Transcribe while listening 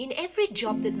In every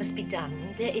job that must be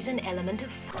done, there is an element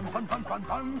of fun.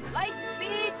 Fun. Light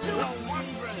speed to The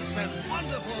wondrous and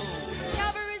wonderful.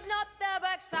 Cover is not the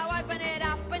book, so open it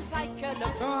up and take a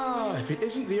look. Ah, if it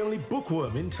isn't the only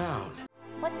bookworm in town.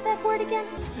 What's that word again?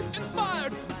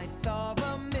 Inspired. might solve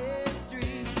a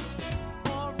mystery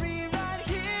or rewrite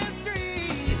history.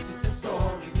 This is the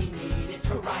story we needed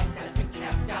to write. Has been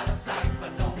kept out of sight,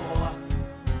 but no more.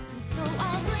 So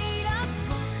I'll read a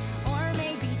book, or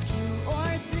maybe 2 or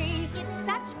 3. It's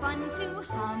such fun to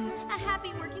hum a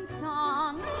happy working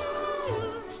song.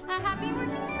 Ooh, a happy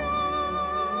working song.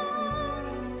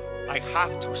 I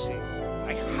have to sing.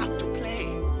 I have to play.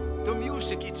 The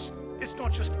music, it's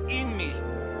not just in me.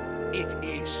 It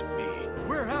is me.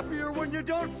 We're happier when you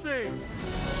don't sing.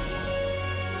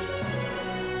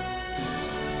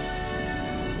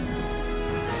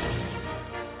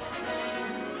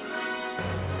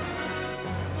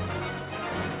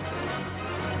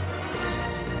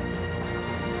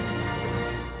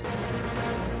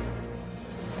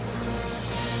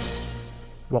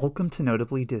 Welcome to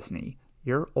Notably Disney,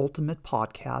 your ultimate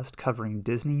podcast covering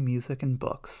Disney music and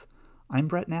books. I'm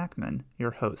Brett Nachman,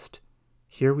 your host.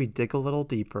 Here we dig a little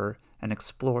deeper and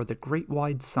explore the great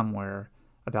wide somewhere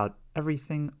about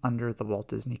everything under the Walt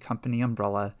Disney Company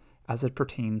umbrella as it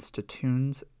pertains to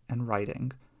tunes and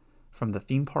writing, from the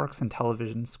theme parks and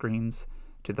television screens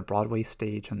to the Broadway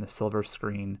stage and the silver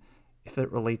screen, if it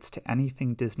relates to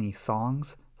anything Disney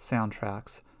songs,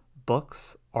 soundtracks,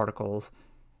 books, articles,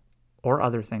 or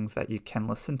other things that you can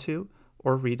listen to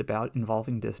or read about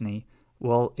involving Disney,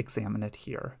 we'll examine it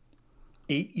here.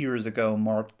 8 years ago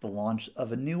marked the launch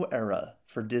of a new era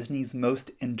for Disney's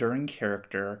most enduring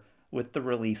character with the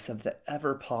release of the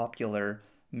ever-popular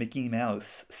Mickey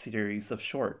Mouse series of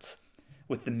shorts.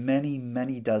 With the many,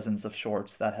 many dozens of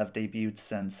shorts that have debuted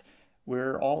since,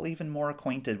 we're all even more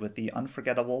acquainted with the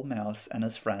unforgettable mouse and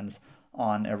his friends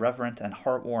on irreverent and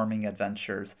heartwarming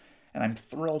adventures, and I'm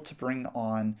thrilled to bring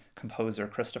on composer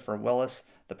Christopher Willis,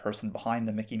 the person behind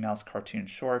the Mickey Mouse cartoon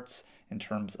shorts in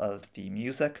terms of the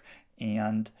music,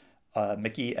 and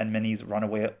Mickey and Minnie's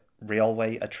Runaway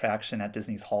Railway attraction at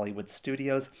Disney's Hollywood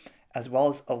Studios, as well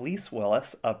as Elise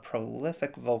Willis, a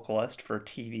prolific vocalist for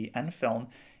TV and film,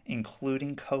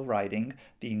 including co-writing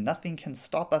the Nothing Can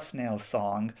Stop Us Now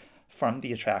song from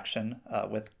the attraction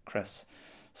with Chris.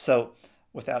 So,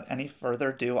 without any further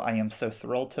ado, I am so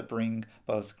thrilled to bring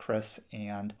both Chris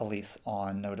and Elise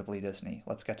on Notably Disney.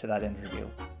 Let's get to that interview.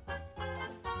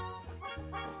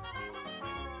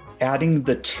 Adding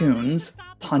the tunes,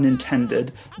 pun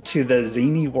intended, to the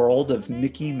zany world of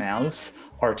Mickey Mouse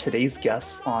are today's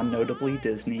guests on Notably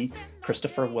Disney,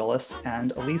 Christopher Willis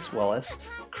and Elise Willis.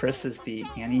 Chris is the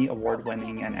Annie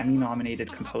Award-winning and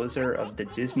Emmy-nominated composer of the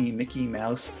Disney Mickey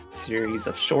Mouse series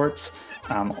of shorts,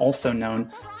 also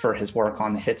known for his work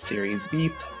on the hit series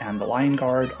Veep and The Lion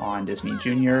Guard on Disney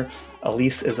Junior.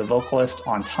 Elise is a vocalist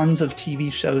on tons of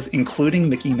TV shows, including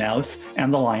Mickey Mouse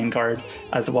and The Lion Guard,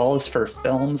 as well as for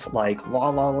films like La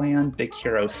La Land, Big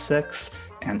Hero 6,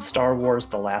 and Star Wars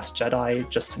The Last Jedi,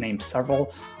 just to name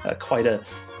several. Quite a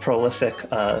prolific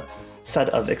set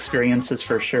of experiences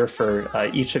for sure for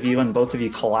each of you, and both of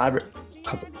you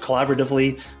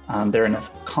collaboratively. They're an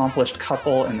accomplished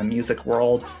couple in the music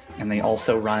world, and they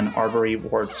also run Arbory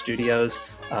Ward Studios.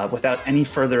 Without any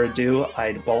further ado,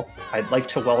 I'd like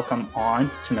to welcome on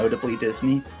to Notably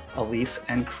Disney, Elise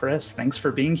and Chris. Thanks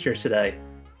for being here today.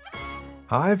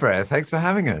 Hi, Brett. Thanks for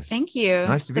having us. Thank you.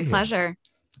 Nice to be here. It's a pleasure.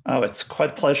 Oh, it's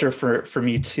quite a pleasure for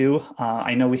me too.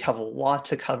 I know we have a lot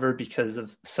to cover because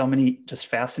of so many just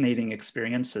fascinating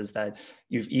experiences that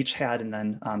you've each had, and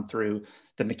then through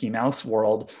the Mickey Mouse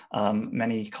world,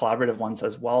 many collaborative ones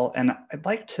as well. And I'd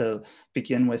like to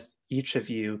begin with each of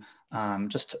you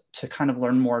just to kind of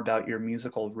learn more about your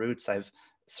musical roots. I've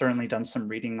certainly done some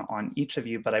reading on each of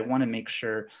you, but I want to make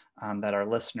sure that our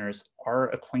listeners are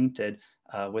acquainted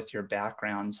with your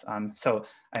backgrounds. So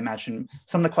I imagine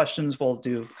some of the questions we'll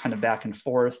do kind of back and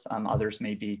forth. Others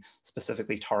may be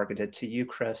specifically targeted to you,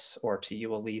 Chris, or to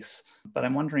you, Elise. But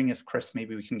I'm wondering if, Chris,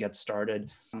 maybe we can get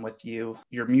started with you.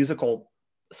 Your musical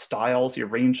styles, your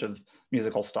range of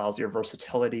musical styles, your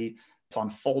versatility, it's on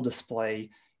full display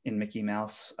in Mickey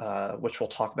Mouse, which we'll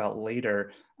talk about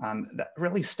later. That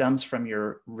really stems from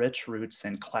your rich roots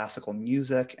in classical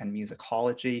music and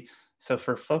musicology. So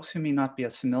for folks who may not be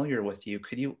as familiar with you,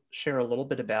 could you share a little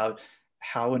bit about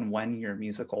how and when your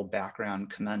musical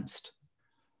background commenced?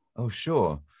 Oh,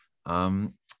 sure. I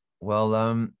grew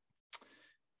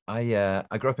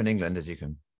up in England, as you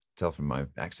can tell from my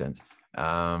accent,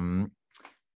 and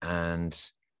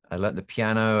I learned the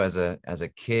piano as a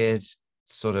kid,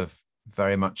 sort of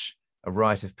very much a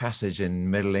rite of passage in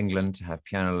Middle England to have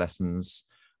piano lessons.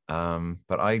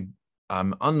 But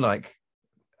unlike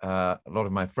a lot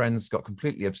of my friends, got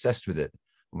completely obsessed with it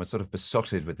and was sort of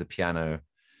besotted with the piano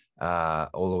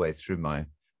all the way through my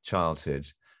childhood,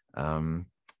 and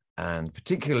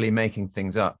particularly making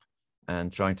things up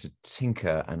and trying to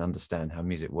tinker and understand how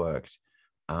music worked.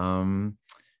 And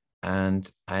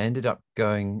I ended up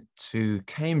going to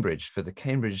Cambridge for the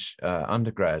Cambridge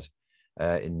undergrad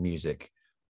in music.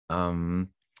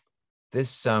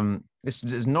 This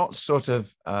is not sort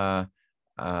of a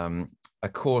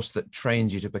course that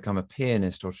trains you to become a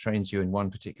pianist or trains you in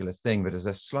one particular thing, but as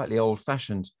a slightly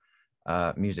old-fashioned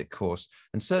music course.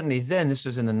 And certainly then, this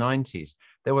was in the 90s,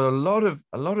 there were a lot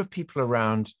of people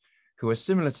around who were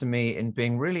similar to me in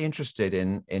being really interested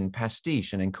in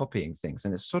pastiche and in copying things.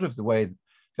 And it's sort of the way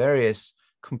various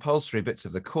compulsory bits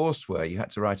of the course were. You had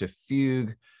to write a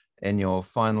fugue in your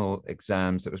final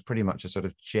exams that was pretty much a sort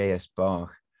of J.S.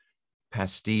 Bach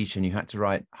pastiche, and you had to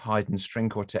write Haydn string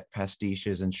quartet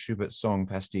pastiches and Schubert song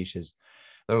pastiches.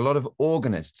 There are a lot of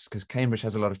organists, because Cambridge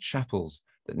has a lot of chapels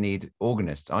that need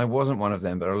organists. I wasn't one of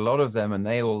them, but a lot of them, and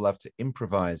they all love to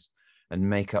improvise and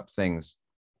make up things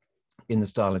in the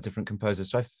style of different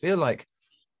composers. So I feel like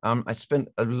I spent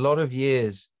a lot of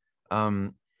years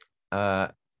as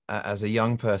a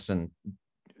young person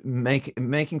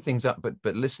making things up,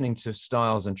 but listening to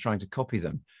styles and trying to copy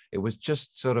them. It was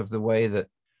just sort of the way that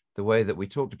we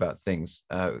talked about things,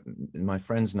 my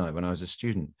friends and I, when I was a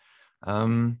student.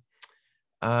 And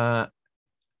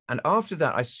after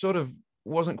that, I sort of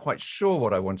wasn't quite sure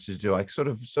what I wanted to do. I sort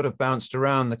of bounced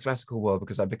around the classical world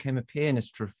because I became a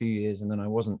pianist for a few years, and then I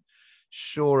wasn't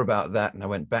sure about that, and I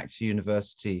went back to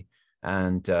university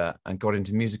and got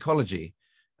into musicology,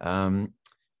 and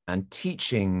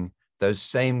teaching those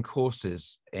same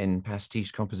courses in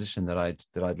pastiche composition that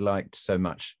I'd liked so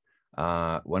much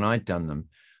when I'd done them.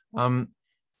 And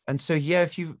so, yeah,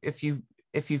 if you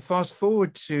fast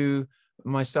forward to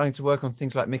my starting to work on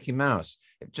things like Mickey Mouse,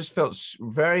 it just felt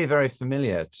very, very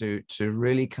familiar to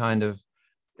really kind of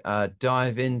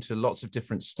dive into lots of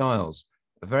different styles.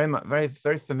 A very,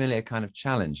 very familiar kind of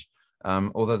challenge.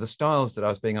 Although the styles that I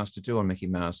was being asked to do on Mickey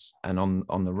Mouse and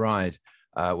on the ride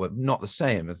were not the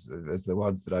same as the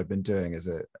ones that I'd been doing as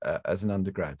an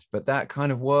undergrad. But that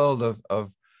kind of world of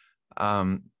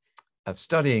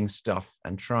studying stuff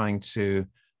and trying to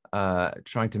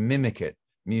mimic it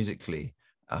musically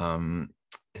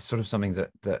is sort of something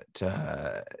that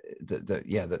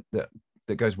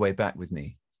goes way back with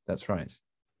me. That's right.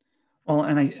 Well,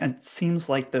 and it seems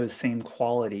like those same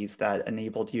qualities that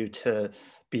enabled you to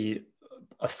be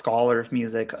a scholar of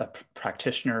music, a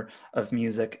practitioner of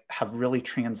music, have really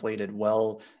translated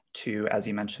well to, as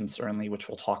you mentioned, certainly, which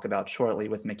we'll talk about shortly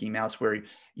with Mickey Mouse, where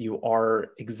you are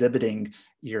exhibiting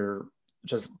your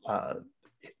just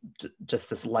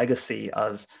this legacy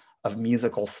of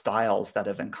musical styles that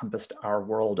have encompassed our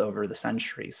world over the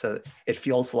centuries. So it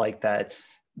feels like that,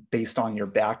 based on your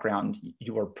background,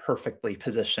 you are perfectly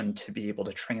positioned to be able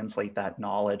to translate that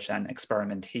knowledge and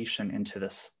experimentation into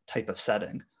this type of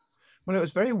setting. Well, it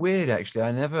was very weird, actually.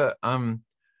 I never,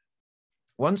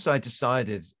 once I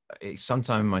decided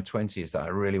sometime in my 20s that I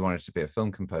really wanted to be a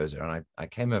film composer, and I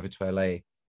came over to LA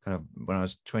kind of when I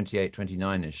was 28,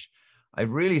 29-ish, I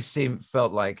really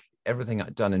felt like everything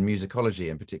I'd done in musicology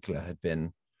in particular had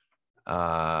been,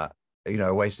 a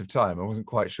waste of time. I wasn't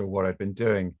quite sure what I'd been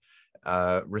doing,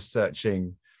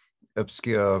 researching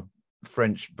obscure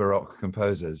French Baroque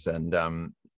composers and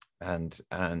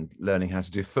learning how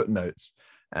to do footnotes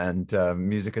and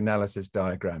music analysis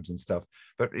diagrams and stuff.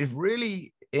 But it's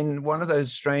really, in one of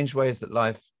those strange ways that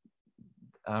life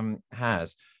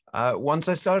has, once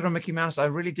I started on Mickey Mouse, I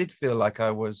really did feel like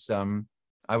I was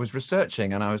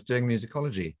researching and I was doing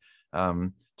musicology,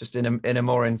 just in a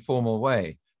more informal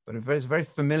way. But it's a very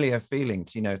familiar feeling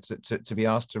to be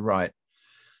asked to write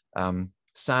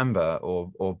samba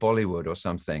or Bollywood or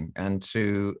something, and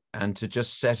to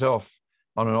just set off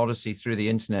on an odyssey through the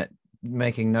internet,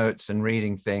 making notes and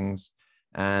reading things,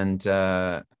 and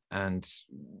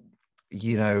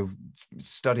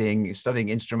studying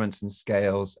instruments and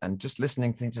scales, and just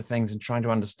listening to things and trying to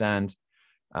understand,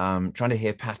 trying to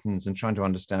hear patterns and trying to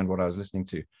understand what I was listening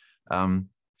to.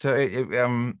 So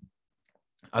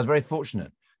I was very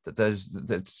fortunate that there's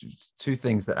two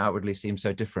things that outwardly seem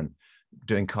so different,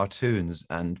 doing cartoons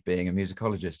and being a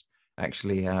musicologist,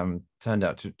 actually turned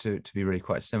out to be really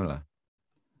quite similar.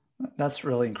 That's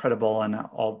really incredible, and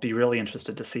I'll be really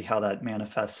interested to see how that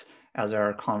manifests as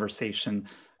our conversation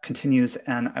continues.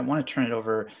 And I want to turn it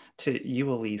over to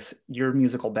you, Elise. Your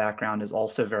musical background is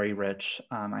also very rich.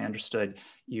 I understood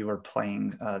you were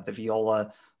playing the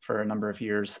viola for a number of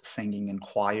years singing in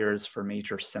choirs for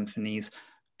major symphonies.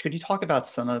 Could you talk about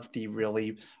some of the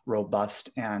really robust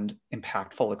and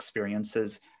impactful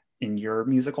experiences in your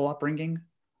musical upbringing?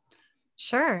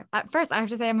 Sure. At first, I have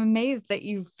to say I'm amazed that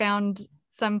you found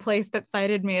some place that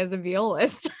cited me as a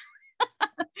violist.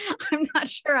 I'm not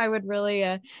sure I would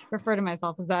really refer to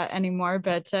myself as that anymore,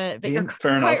 but you're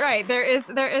quite right. There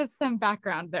is some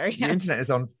background there. Yes. The internet is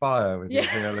on fire with your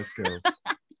viola skills.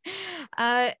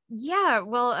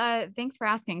 Thanks for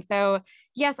asking. So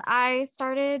yes, I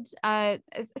started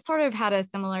sort of had a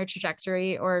similar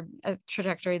trajectory, or a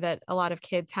trajectory that a lot of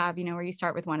kids have, where you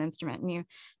start with one instrument and you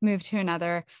move to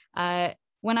another.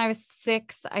 When I was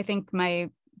 6, I think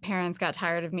my parents got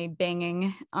tired of me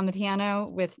banging on the piano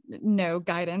with no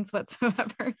guidance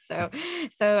whatsoever. So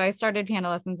I started piano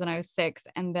lessons when I was 6.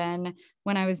 And then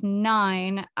when I was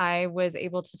 9, I was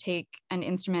able to take an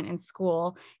instrument in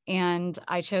school, and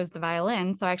I chose the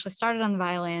violin. So I actually started on the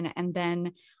violin, and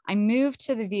then I moved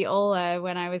to the viola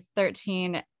when I was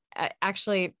 13.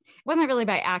 Actually, it wasn't really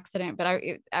by accident, but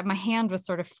my hand was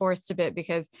sort of forced a bit,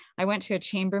 because I went to a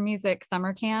chamber music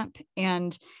summer camp.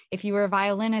 And if you were a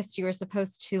violinist, you were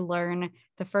supposed to learn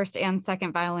the first and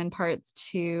second violin parts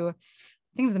to,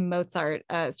 I think it was a Mozart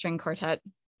string quartet.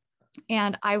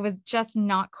 And I was just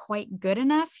not quite good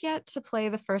enough yet to play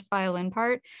the first violin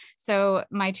part. So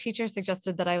my teacher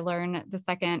suggested that I learn the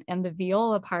second and the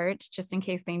viola part, just in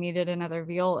case they needed another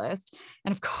violist.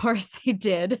 And of course they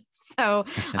did. So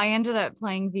I ended up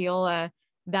playing viola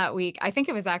that week. I think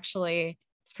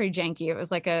it's pretty janky. It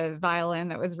was like a violin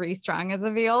that was restrung as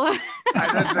a viola.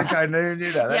 I don't think I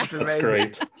knew that. That's amazing. That's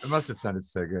great. It must have sounded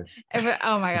so good.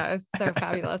 Oh my God, it was so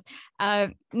fabulous.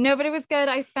 No, but it was good.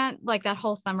 I spent like that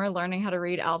whole summer learning how to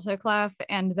read alto clef.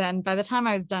 And then by the time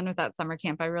I was done with that summer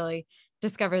camp, I really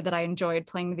discovered that I enjoyed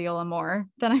playing the viola more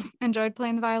than I enjoyed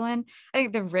playing the violin. I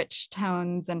think the rich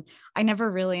tones, and I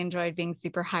never really enjoyed being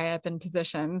super high up in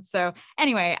positions. So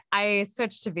anyway, I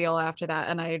switched to viola after that,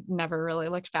 and I never really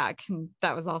looked back, and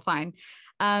that was all fine.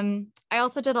 I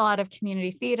also did a lot of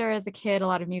community theater as a kid, a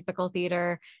lot of musical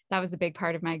theater. That was a big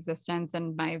part of my existence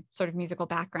and my sort of musical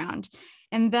background.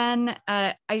 And then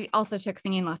I also took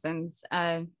singing lessons.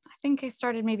 I think I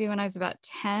started maybe when I was about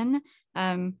 10,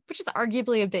 which is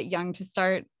arguably a bit young to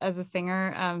start as a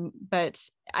singer. But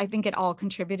I think it all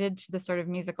contributed to the sort of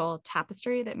musical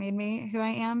tapestry that made me who I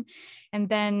am. And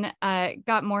then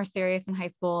got more serious in high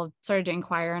school, started doing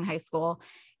choir in high school.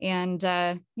 And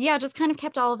just kind of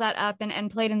kept all of that up,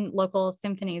 and played in local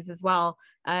symphonies as well,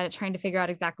 trying to figure out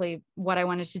exactly what I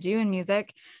wanted to do in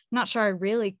music. Not sure I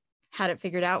really had it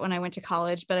figured out when I went to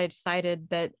college, but I decided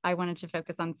that I wanted to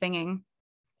focus on singing.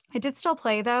 I did still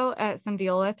play though some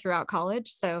viola throughout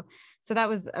college. So that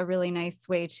was a really nice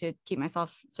way to keep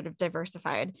myself sort of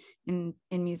diversified in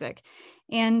music.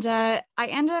 And I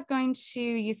ended up going to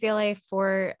UCLA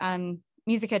for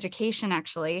music education,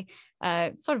 actually.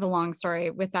 Sort of a long story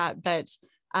with that, but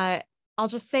I'll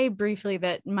just say briefly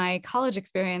that my college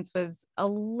experience was a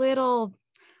little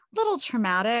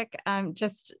traumatic,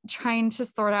 just trying to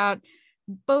sort out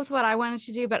both what I wanted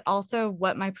to do, but also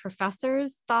what my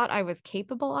professors thought I was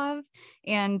capable of.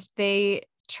 And they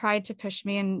tried to push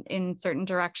me in certain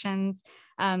directions,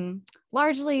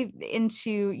 largely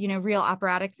into, real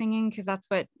operatic singing, because that's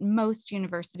what most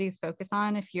universities focus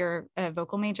on if you're a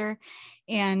vocal major.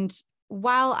 And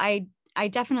while I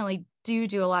definitely do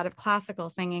a lot of classical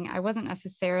singing, I wasn't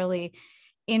necessarily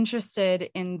interested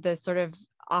in the sort of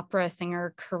opera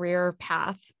singer career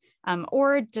path.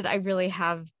 Or did I really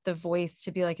have the voice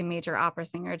to be like a major opera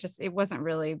singer? It wasn't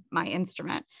really my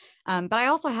instrument. But I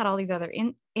also had all these other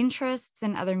interests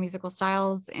in other musical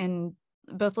styles, in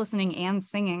both listening and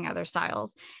singing other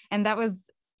styles. And that was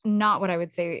not what I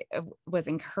would say was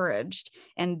encouraged.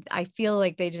 And I feel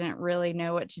like they didn't really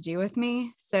know what to do with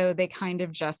me. So they kind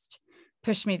of just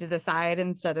pushed me to the side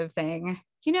instead of saying,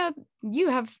 you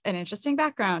have an interesting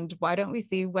background. Why don't we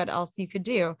see what else you could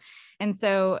do? And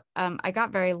so I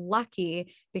got very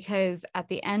lucky, because at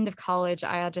the end of college,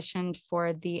 I auditioned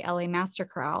for the LA Master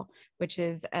Chorale, which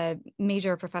is a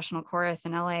major professional chorus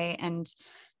in LA, and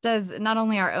does not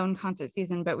only our own concert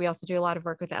season, but we also do a lot of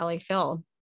work with the LA Phil.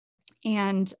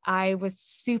 And I was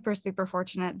super, super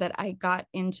fortunate that I got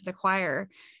into the choir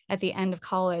at the end of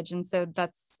college. And so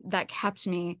that kept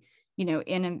me,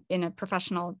 in a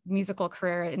professional musical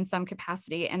career in some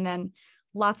capacity. And then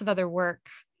lots of other work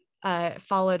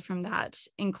followed from that,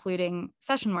 including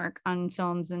session work on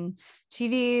films and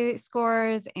TV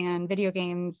scores and video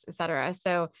games, etc.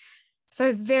 So I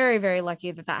was very, very lucky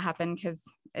that happened, because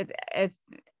it's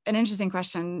an interesting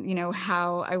question,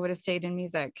 how I would have stayed in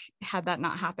music had that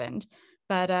not happened.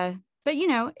 But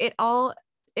it all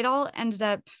it all ended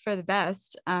up for the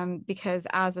best, because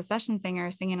as a session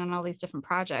singer singing on all these different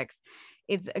projects,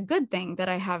 it's a good thing that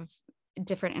I have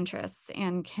different interests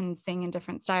and can sing in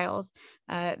different styles.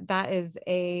 That is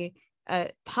a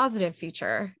positive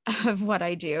feature of what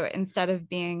I do, instead of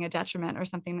being a detriment or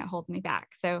something that holds me back.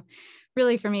 So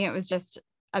really for me, it was just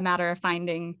a matter of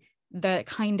finding the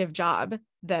kind of job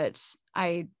that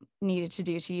I needed to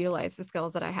do to utilize the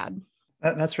skills that I had.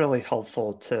 That's really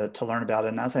helpful to learn about.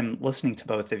 And as I'm listening to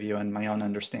both of you and my own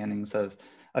understandings of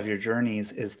your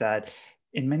journeys, is that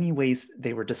in many ways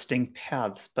they were distinct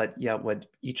paths, but yet what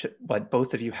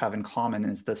both of you have in common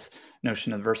is this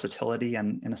notion of versatility,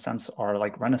 and in a sense are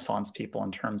like Renaissance people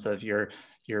in terms of your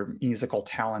musical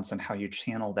talents and how you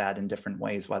channel that in different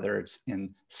ways, whether it's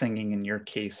in singing in your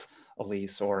case,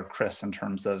 Elise, or Chris in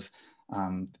terms of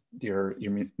your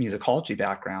musicology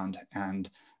background. And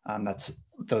that's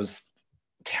those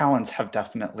talents have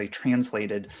definitely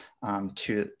translated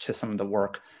to some of the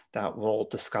work that we'll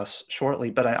discuss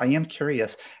shortly. But I am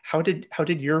curious, how did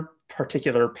your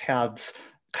particular paths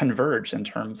converge in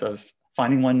terms of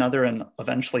finding one another and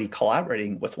eventually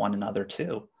collaborating with one another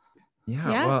too?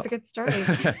 Yeah, well, it's a good story.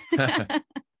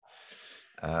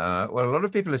 Well, a lot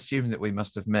of people assume that we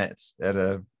must have met at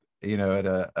a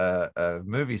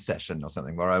movie session or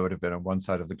something, where I would have been on one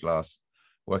side of the glass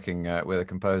working with a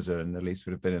composer, and Elise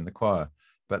would have been in the choir.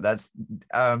 But that's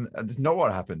not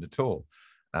what happened at all.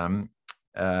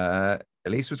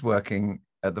 Elise was working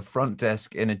at the front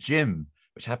desk in a gym,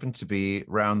 which happened to be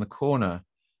round the corner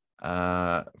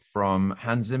from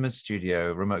Hans Zimmer's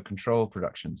studio, Remote Control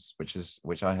Productions,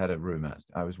 which I had a room at.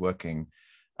 I was working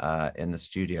in the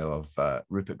studio of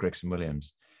Rupert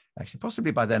Gregson-Williams. Actually,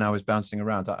 possibly by then I was bouncing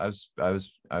around. I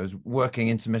was working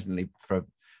intermittently for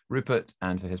Rupert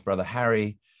and for his brother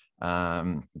Harry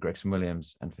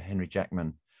Gregson-Williams, and for Henry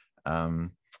Jackman,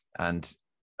 and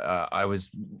I was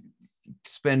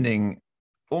spending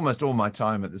almost all my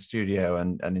time at the studio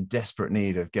and in desperate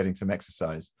need of getting some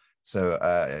exercise. So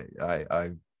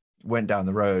I went down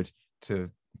the road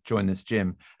to join this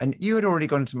gym. And you had already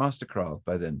gone to Master Chorale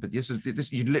by then, but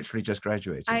you literally just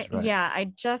graduated, right? Yeah,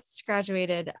 I just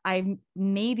graduated. I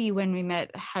maybe when we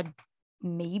met had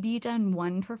maybe done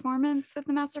one performance with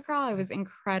the Master Chorale. I was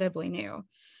incredibly new.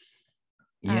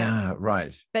 Yeah,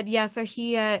 right. But yeah, so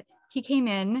he came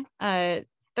in.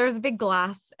 There was a big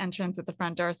glass entrance at the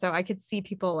front door, so I could see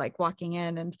people like walking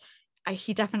in, and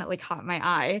he definitely caught my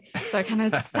eye. So I kind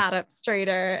of sat up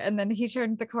straighter, and then he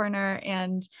turned the corner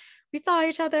and we saw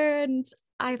each other. And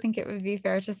I think it would be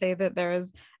fair to say that there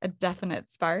was a definite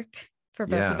spark for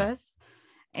both of us.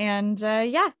 And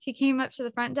he came up to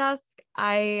the front desk.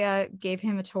 I gave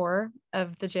him a tour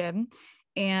of the gym.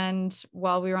 And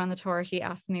while we were on the tour, he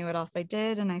asked me what else I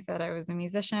did. And I said I was a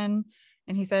musician.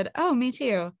 And he said, "Oh, me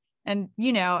too." And,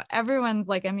 everyone's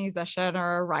like a musician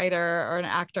or a writer or an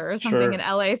actor or something in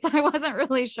LA. So I wasn't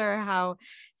really sure how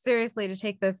seriously to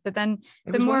take this. But then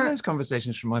it was one of those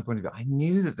conversations from my point of view. I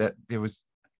knew that there was,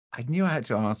 I knew I had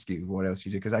to ask you what else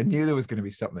you did, because I knew there was going to be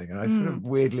something. And I sort of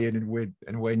weirdly and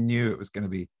in a way knew it was going to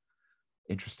be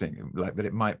interesting, like that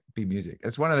it might be music.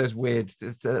 It's one of those weird,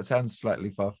 that sounds slightly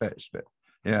far-fetched, but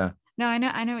yeah. No, I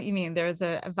know what you mean. There was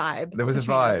a vibe. There was a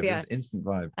vibe. There was an instant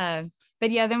vibe. But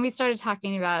yeah, then we started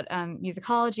talking about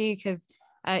musicology, because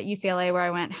UCLA, where I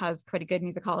went, has quite a good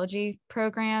musicology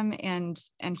program, and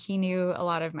he knew a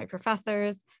lot of my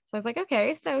professors. So I was like,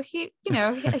 okay, so he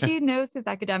knows his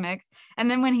academics.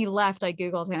 And then when he left, I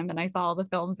Googled him and I saw all the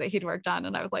films that he'd worked on,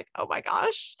 and I was like, oh my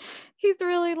gosh, he's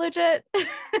really legit.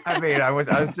 I mean, I was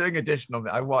doing additional.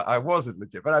 I wasn't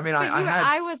legit, but I mean,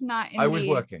 I was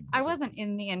working. I wasn't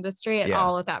in the industry at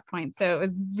all at that point, so it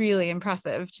was really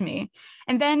impressive to me.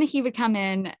 And then he would come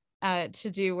in to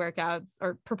do workouts,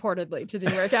 or purportedly to do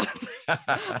workouts,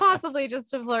 possibly just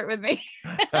to flirt with me.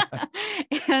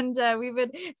 And we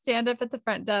would stand up at the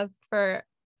front desk for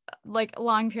like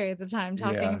long periods of time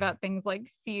talking about things like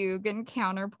fugue and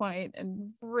counterpoint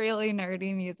and really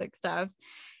nerdy music stuff.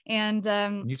 And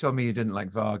you told me you didn't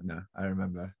like Wagner, I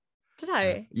remember. Did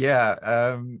I?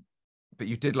 But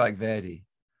you did like Verdi.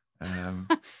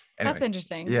 Anyway, that's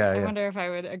interesting. I wonder if I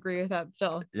would agree with that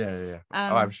still.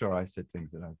 I'm sure I said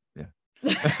things that you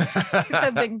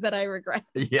said things that I regret.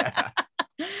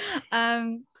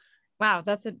 Wow,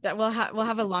 we'll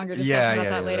have a longer discussion about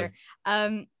that later.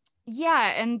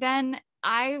 And then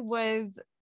I was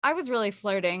really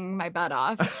flirting my butt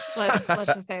off. Let's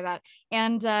just say that.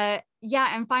 And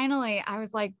and finally I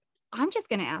was like, I'm just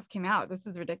going to ask him out. This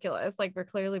is ridiculous. Like, we're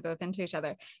clearly both into each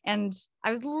other. And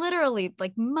I was literally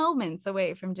like moments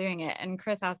away from doing it. And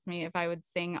Chris asked me if I would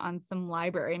sing on some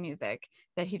library music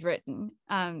that he'd written.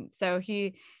 So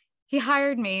he he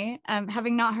hired me,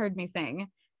 having not heard me sing.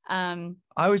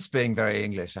 I was being very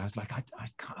English. I was like, I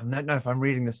don't know if I'm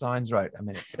reading the signs right. I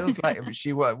mean, it feels like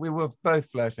we were both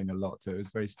flirting a lot, so it was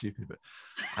very stupid. But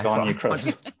I thought,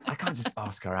 I can't just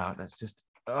ask her out. That's just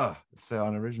it's so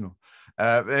unoriginal.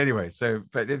 Anyway,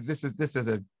 but this is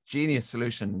a genius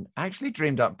solution, actually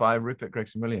dreamed up by Rupert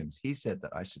Gregson Williams. He said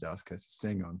that I should ask her to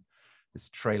sing on this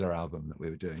trailer album that we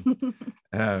were doing.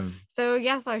 So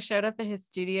yes, I showed up at his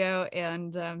studio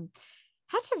and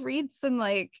had to read some,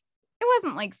 like, it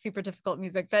wasn't like super difficult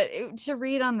music, but to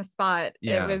read on the spot,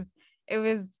 it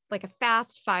was like a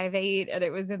fast 5/8, and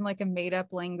it was in like a made up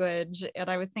language, and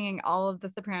I was singing all of the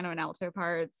soprano and alto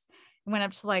parts, went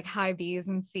up to like high B's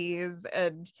and C's,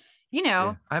 and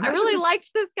I really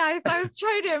liked this guy, so I was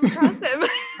trying to impress him.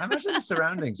 I imagine the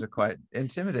surroundings are quite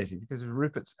intimidating because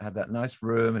Rupert's had that nice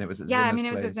room, and it was at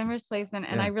it was at Zimmer's place, and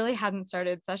I really hadn't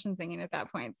started session singing at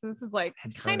that point, so this was like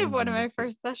kind of one of my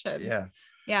first sessions.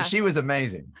 Yeah, she was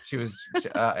amazing. She was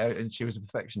and she was a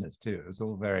perfectionist too. It was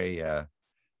all very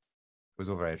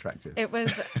attractive. It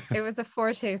was a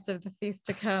foretaste of the feast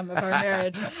to come of our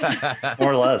marriage.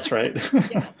 More or less, right?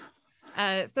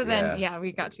 So then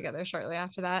we got together shortly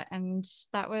after that, and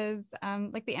that was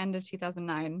like the end of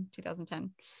 2009, 2010,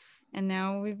 and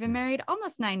now we've been married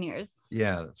almost 9 years.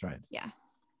 Yeah, that's right. Yeah.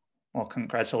 Well,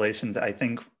 congratulations. I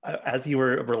think as you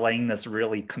were relaying this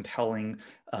really compelling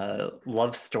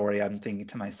love story, I'm thinking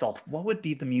to myself, what would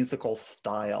be the musical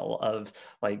style of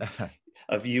like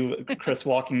of you, Chris,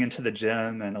 walking into the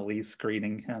gym and Elise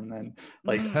greeting him, and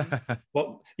like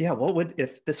what would,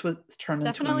 if this was turned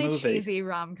into a movie? Definitely cheesy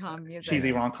rom-com music.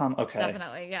 Cheesy rom-com, okay.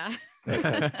 Definitely, yeah.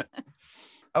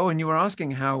 Oh, and you were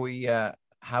asking how we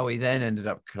then ended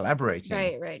up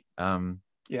collaborating. Right.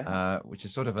 Which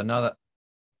is sort of another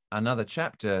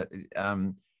chapter,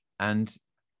 and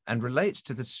relates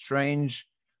to the strange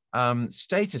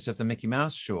status of the Mickey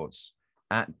Mouse shorts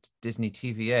at Disney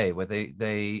TVA, where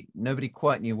they nobody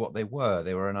quite knew what they were.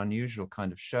 They were an unusual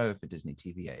kind of show for Disney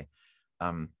TVA.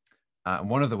 And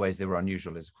one of the ways they were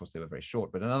unusual is, of course, they were very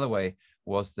short, but another way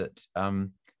was that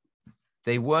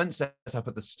they weren't set up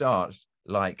at the start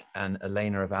like an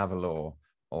Elena of Avalor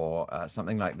or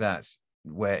something like that,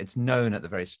 where it's known at the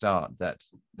very start that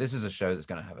this is a show that's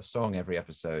going to have a song every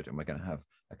episode, and we're going to have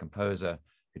a composer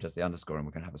who does the underscore, and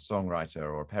we're going to have a songwriter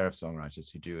or a pair of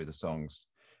songwriters who do the songs.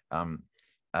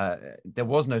 There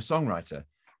was no songwriter,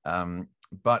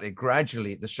 but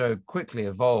the show quickly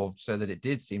evolved so that it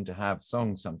did seem to have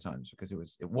songs sometimes, because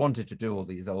it wanted to do all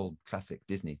these old classic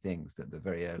Disney things that the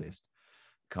very earliest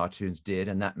cartoons did,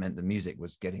 and that meant the music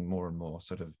was getting more and more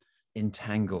sort of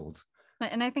entangled.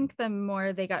 And I think the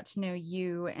more they got to know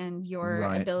you and your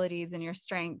abilities and your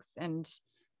strengths and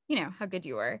how good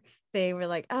you were, they were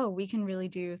like, oh, we can really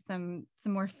do some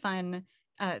more fun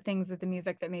things with the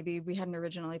music that maybe we hadn't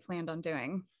originally planned on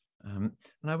doing. And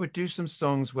I would do some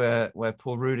songs where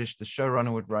Paul Rudish, the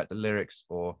showrunner, would write the lyrics,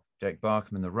 or Derek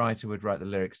Barkman, the writer, would write the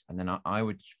lyrics, and then I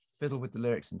would fiddle with the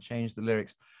lyrics and change the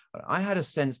lyrics. But I had a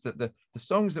sense that the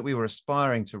songs that we were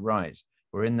aspiring to write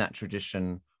were in that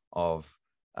tradition of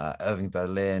Irving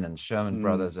Berlin and Sherman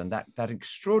Brothers, and that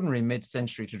extraordinary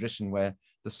mid-century tradition where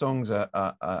the songs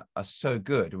are so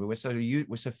good. We're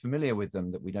so familiar with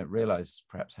them that we don't realize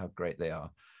perhaps how great they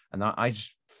are. And I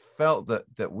just felt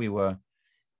that we were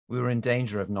in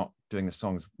danger of not doing the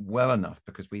songs well enough,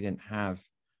 because we didn't have,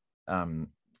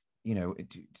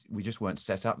 we just weren't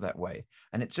set up that way.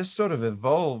 And it just sort of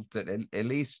evolved that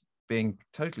Elise, being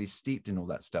totally steeped in all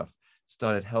that stuff,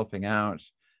 started helping out.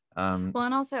 Well,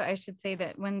 and also I should say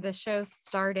that when the show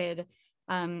started,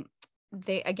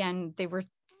 they were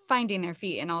finding their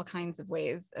feet in all kinds of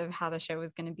ways of how the show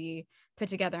was going to be put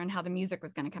together and how the music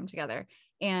was going to come together,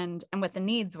 and what the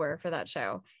needs were for that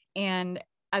show. And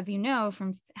as you know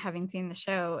from having seen the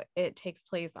show, it takes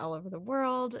place all over the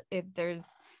world. There's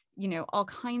all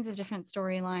kinds of different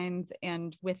storylines,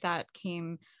 and with that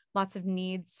came lots of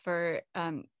needs for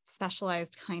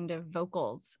specialized kind of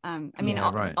vocals.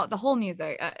 The whole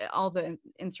music, all the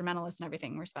instrumentalists and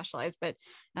everything were specialized, but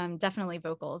definitely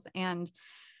vocals. And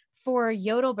for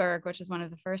Yodelberg, which is one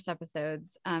of the first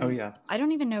episodes, I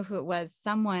don't even know who it was,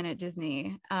 someone at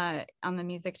Disney on the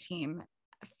music team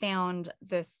found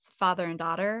this father and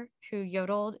daughter who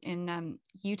yodeled in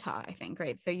Utah, I think,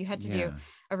 right? So you had to do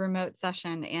a remote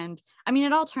session, and I mean,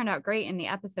 it all turned out great in the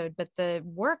episode, but the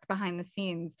work behind the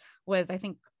scenes was, I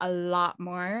think, a lot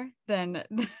more than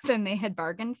they had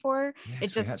bargained for.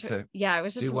 Yes, it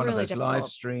was just do one really of those difficult. live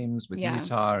streams with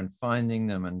Utah and finding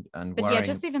them and but worrying.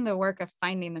 just even the work of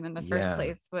finding them in the first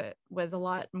place was a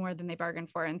lot more than they bargained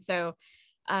for. And so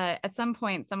at some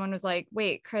point someone was like,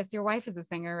 wait, Chris, your wife is a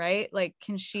singer, right? Like,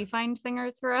 can she find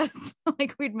singers for us?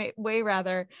 Like, we'd way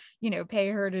rather, pay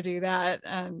her to do that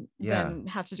than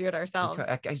have to do it ourselves.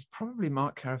 It's probably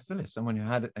Mark Carafilis, someone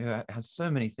who has so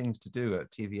many things to do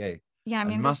at TVA. Yeah, I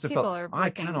mean, must have people felt, are I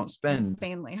cannot spend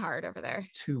insanely hard over there.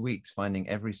 2 weeks finding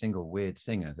every single weird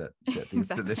singer that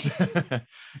Exactly. this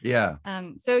yeah.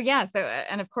 So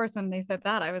and of course when they said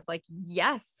that, I was like,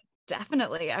 yes,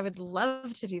 definitely, I would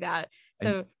love to do that.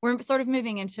 So we're sort of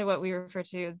moving into what we refer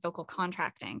to as vocal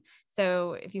contracting.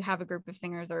 So if you have a group of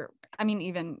singers, or I mean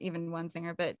even one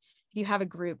singer, but if you have a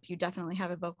group, you definitely have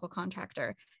a vocal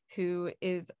contractor who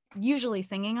is usually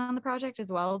singing on the project as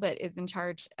well, but is in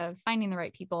charge of finding the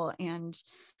right people and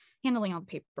handling all the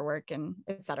paperwork and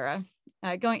etc.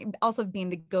 Also being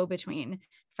the go-between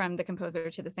from the composer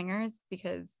to the singers,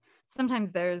 because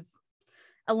sometimes there's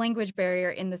a language barrier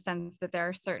in the sense that there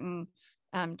are certain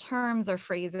terms or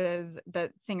phrases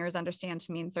that singers understand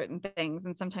to mean certain things,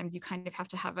 and sometimes you kind of have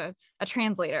to have a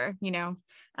translator,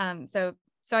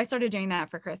 So I started doing that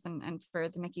for Chris and for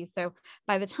the Mickeys. So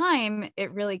by the time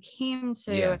it really came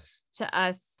to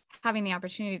us having the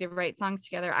opportunity to write songs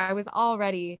together, I was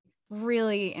already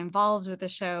really involved with the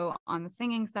show on the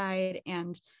singing side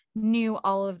and knew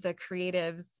all of the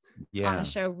creatives on the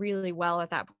show really well at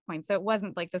that point. So it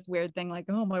wasn't like this weird thing like,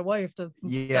 oh, my wife does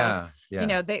stuff.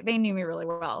 They knew me really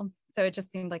well. So it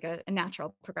just seemed like a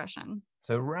natural progression.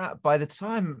 So by the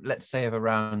time, let's say, of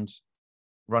around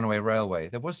Runaway Railway,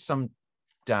 there was some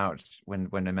doubt when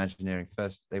Imagineering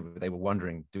first, they were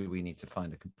wondering, do we need to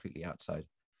find a completely outside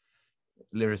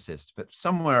lyricist? But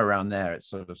somewhere around there, it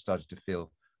sort of started to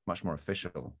feel much more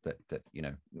official that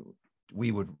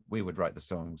we would write the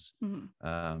songs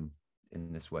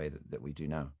in this way that we do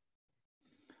now.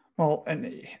 Well,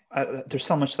 and there's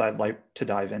so much that I'd like to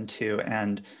dive into,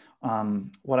 and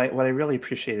what I really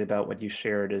appreciate about what you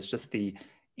shared is just the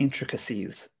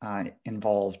intricacies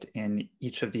involved in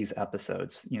each of these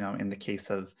episodes. In the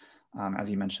case of, as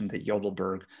you mentioned, the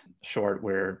Yodelberg short,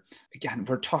 where again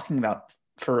we're talking about,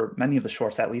 for many of the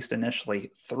shorts, at least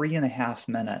initially, 3.5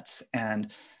 minutes, and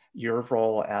your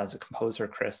role as a composer,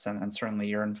 Chris, and certainly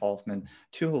your involvement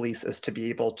too, Elise, is to be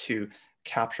able to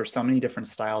capture so many different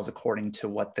styles according to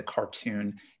what the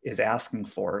cartoon is asking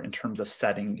for in terms of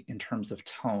setting, in terms of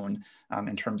tone,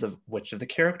 in terms of which of the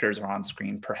characters are on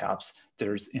screen. Perhaps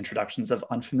there's introductions of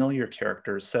unfamiliar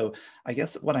characters. So I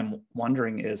guess what I'm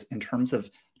wondering is, in terms of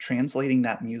translating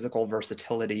that musical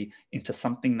versatility into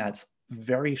something that's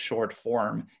very short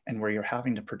form and where you're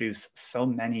having to produce so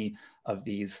many of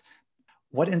these,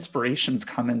 what inspirations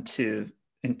come into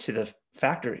the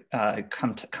factory,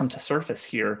 come to surface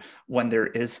here when there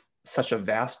is such a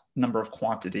vast number of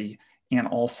quantity and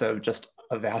also just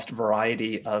a vast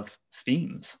variety of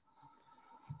themes?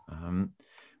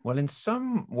 Well, in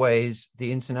some ways,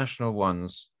 the international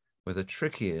ones were the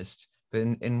trickiest, but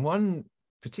in one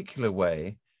particular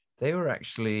way, they were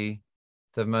actually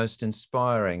the most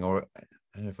inspiring, or I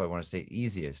don't know if I want to say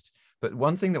easiest, but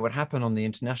one thing that would happen on the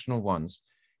international ones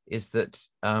is that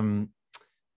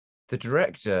the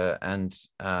director and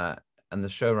the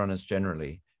showrunners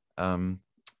generally,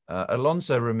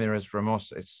 Alonso Ramirez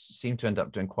Ramos, seemed to end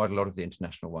up doing quite a lot of the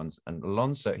international ones. And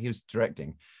Alonso, he was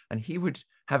directing, and he would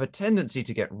have a tendency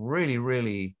to get really,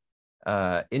 really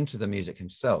into the music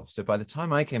himself. So by the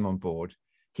time I came on board,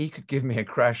 he could give me a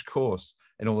crash course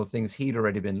in all the things he'd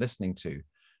already been listening to.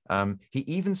 He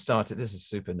even started, this is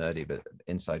super nerdy, but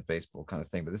inside baseball kind of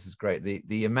thing, but this is great.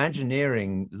 The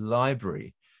Imagineering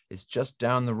library is just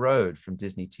down the road from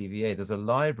Disney TVA. There's a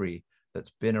library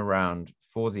that's been around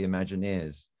for the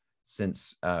Imagineers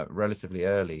since relatively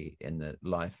early in the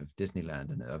life of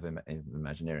Disneyland and of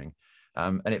Imagineering.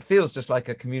 And it feels just like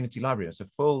a community library. It's a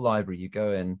full library. You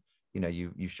go in,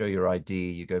 you show your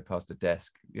ID, you go past a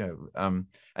desk, and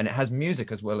it has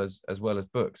music as well as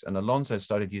books. And Alonso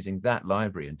started using that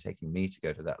library and taking me to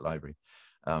go to that library.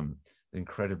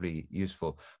 Incredibly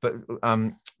useful. But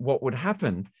what would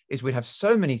happen is we'd have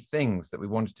so many things that we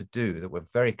wanted to do that were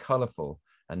very colorful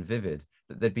and vivid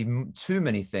that there'd be too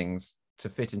many things to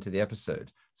fit into the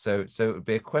episode. So it would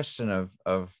be a question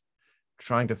of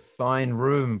trying to find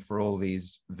room for all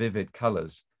these vivid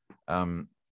colors. And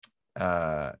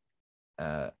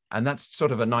that's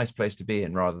sort of a nice place to be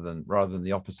in, rather than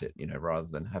the opposite, rather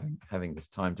than having this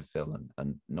time to fill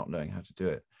and not knowing how to do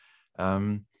it.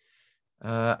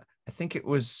 I think it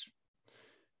was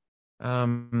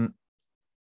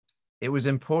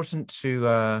important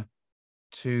to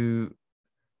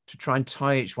try and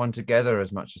tie each one together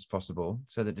as much as possible,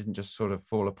 so that it didn't just sort of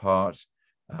fall apart.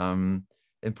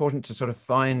 Important to sort of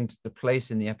find the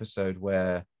place in the episode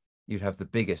where you'd have the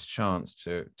biggest chance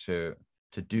to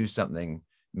to do something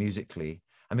musically.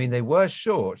 I mean, they were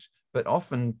short, but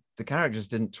often the characters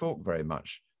didn't talk very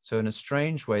much. So in a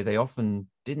strange way, they often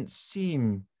didn't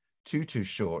seem too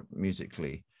short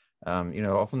musically. You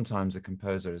know, oftentimes a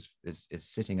composer is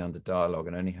sitting under dialogue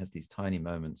and only has these tiny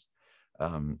moments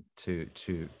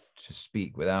to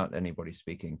speak without anybody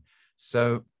speaking.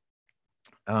 So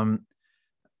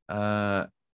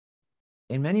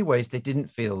in many ways, it didn't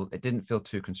feel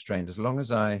too constrained, as long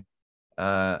as I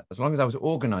was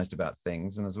organized about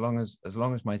things, and as long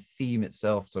as my theme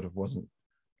itself sort of wasn't,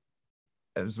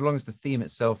 as long as the theme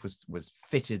itself was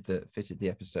fitted the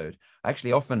episode. I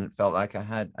actually often felt like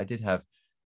I did have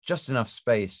just enough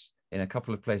space in a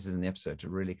couple of places in the episode to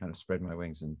really kind of spread my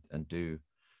wings and do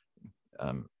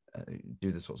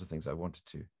the sorts of things I wanted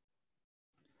to.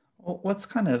 Well, let's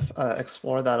kind of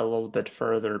explore that a little bit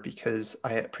further, because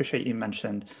I appreciate you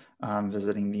mentioned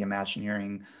visiting the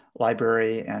Imagineering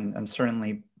library, and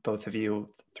certainly both of you,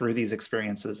 through these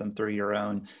experiences and through your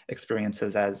own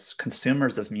experiences as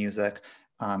consumers of music,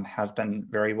 have been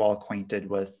very well acquainted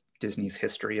with Disney's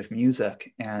history of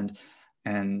music. And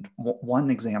one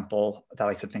example that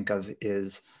I could think of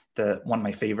is one of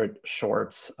my favorite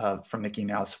shorts from Mickey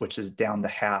Mouse, which is Down the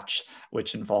Hatch,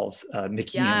 which involves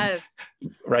Mickey and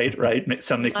right.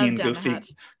 So Mickey and Goofy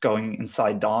going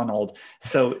inside Donald.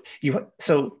 So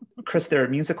Chris, there are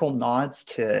musical nods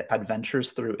to Adventures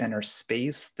Through Inner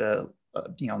Space, the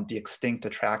extinct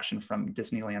attraction from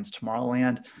Disneyland's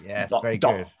Tomorrowland. Yes, very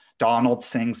good. Donald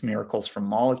sings Miracles from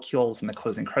Molecules in the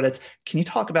closing credits. Can you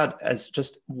talk about, as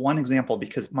just one example,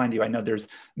 because mind you, I know there's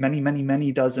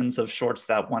many dozens of shorts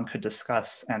that one could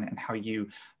discuss, and how you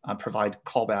provide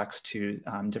callbacks to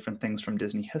different things from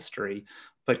Disney history.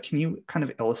 But can you kind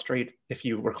of illustrate, if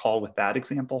you recall with that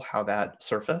example, how that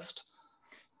surfaced?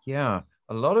 Yeah,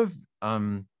 a lot of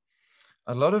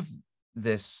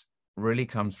this really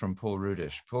comes from Paul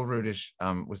Rudish. Paul Rudish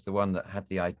was the one that had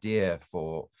the idea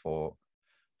for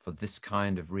this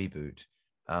kind of reboot.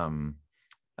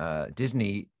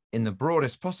 Disney, in the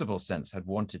broadest possible sense, had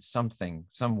wanted some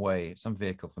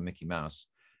vehicle for Mickey Mouse.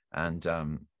 And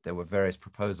there were various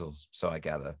proposals, so I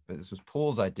gather. But this was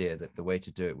Paul's idea that the way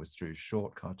to do it was through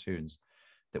short cartoons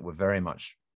that were very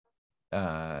much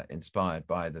inspired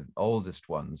by the oldest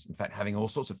ones. In fact, having all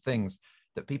sorts of things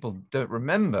that people don't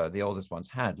remember the oldest ones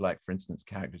had, like, for instance,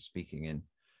 characters speaking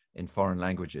in foreign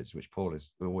languages, which Paul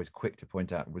is always quick to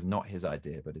point out was not his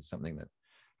idea, but is something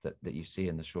that you see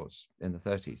in the shorts in the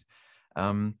 30s.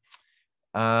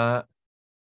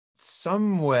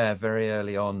 Somewhere very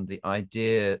early on, the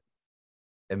idea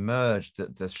emerged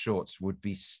that the shorts would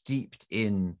be steeped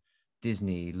in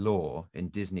Disney lore, in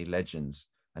Disney legends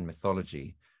and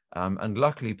mythology. And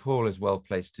luckily, Paul is well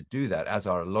placed to do that, as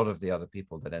are a lot of the other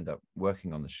people that end up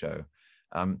working on the show.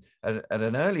 At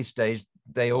an early stage,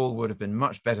 they all would have been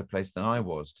much better placed than I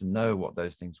was to know what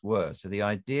those things were. So the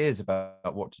ideas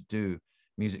about what to do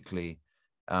musically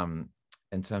in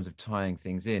terms of tying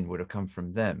things in would have come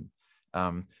from them.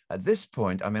 At this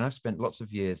point, I mean, I've spent lots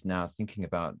of years now thinking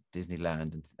about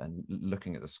Disneyland and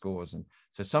looking at the scores, and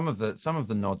so some of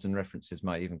the nods and references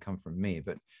might even come from me.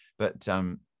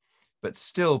 But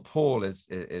still, Paul is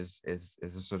a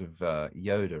sort of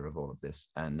Yoda of all of this,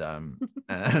 and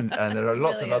there are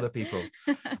lots of other people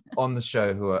on the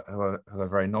show who are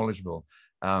very knowledgeable,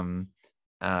 and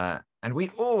we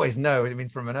always know. I mean,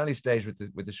 from an early stage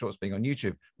with the shorts being on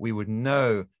YouTube, we would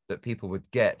know that people would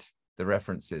get the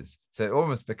references. So it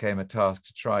almost became a task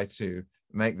to try to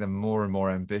make them more and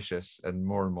more ambitious and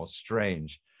more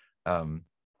strange, knowing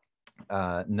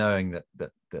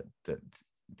that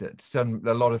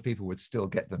a lot of people would still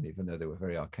get them, even though they were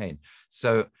very arcane.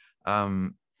 So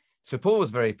Paul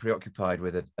was very preoccupied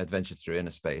with Adventures Through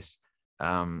Inner Space.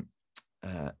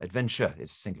 Adventure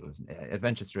is singular, isn't it?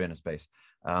 Adventure Through Inner Space,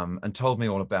 and told me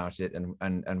all about it,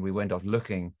 and we went off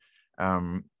looking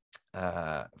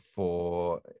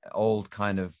for old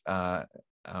kind of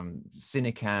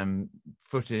Cinecam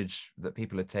footage that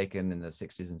people had taken in the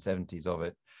 60s and 70s of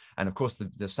it, and of course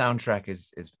the soundtrack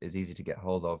is easy to get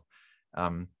hold of.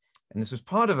 And this was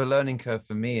part of a learning curve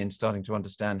for me in starting to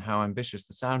understand how ambitious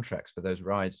the soundtracks for those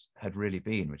rides had really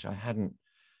been, which I hadn't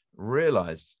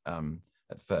realized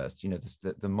at first. You know,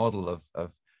 the model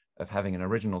of having an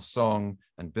original song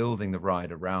and building the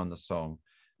ride around the song.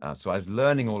 So I was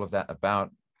learning all of that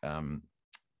about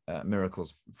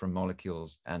Miracles from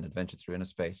Molecules and Adventure Through Inner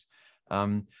Space.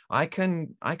 I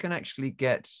can actually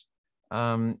get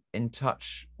in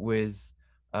touch with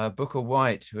Booker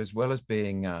White, who, as well as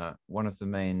being one of the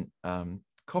main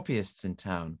copyists in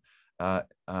town,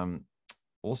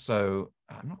 also,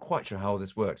 I'm not quite sure how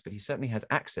this works, but he certainly has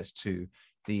access to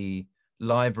the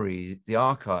library, the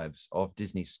archives of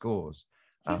Disney scores.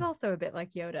 He's also a bit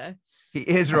like Yoda. He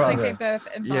is I rather. think they both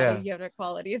embody Yoda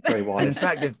qualities. Very wise. And in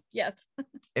fact, yes,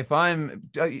 if I'm,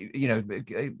 you know,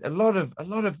 a lot of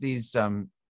these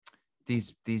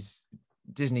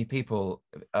Disney people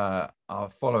are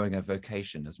following a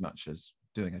vocation as much as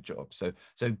doing a job. So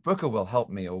Booker will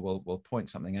help me, or will point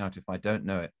something out if I don't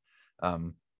know it.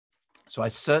 So I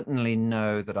certainly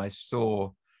know that I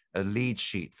saw a lead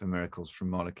sheet for Miracles from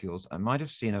Molecules. I might have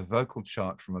seen a vocal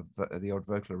chart from the old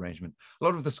vocal arrangement. A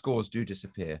lot of the scores do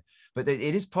disappear, but it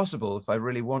is possible, if I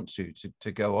really want to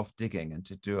go off digging and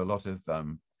to do a lot of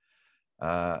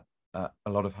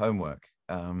homework.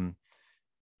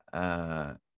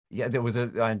 Yeah, there was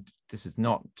this is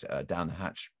not down the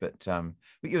hatch, but so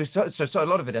a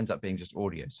lot of it ends up being just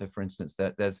audio. So for instance,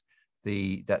 there's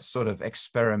that sort of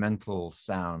experimental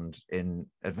sound in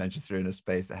Adventure Through Inner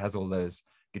Space that has all those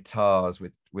guitars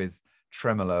with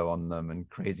tremolo on them and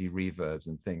crazy reverbs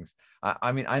and things.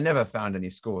 I mean, I never found any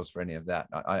scores for any of that.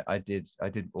 I did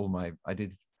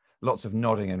lots of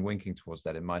nodding and winking towards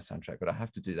that in my soundtrack, but I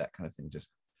have to do that kind of thing just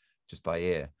by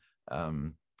ear.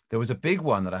 There was a big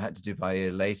one that I had to do by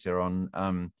ear later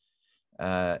on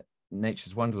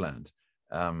Nature's Wonderland,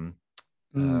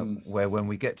 where when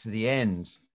we get to the end,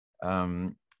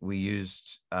 we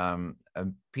used a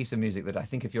piece of music that I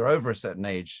think if you're over a certain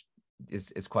age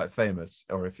is quite famous,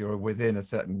 or if you're within a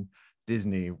certain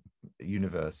Disney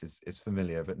universe is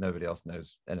familiar, but nobody else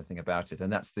knows anything about it.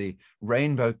 And that's the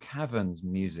Rainbow Caverns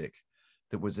music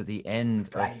that was at the end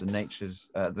of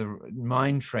the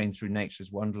Mine Train Through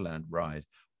Nature's Wonderland ride,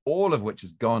 all of which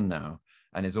is gone now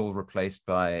and is all replaced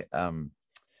by the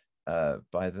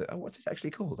what's it actually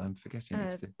called? I'm forgetting.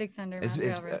 It's the Big Thunder Mountain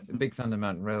Railroad. Big Thunder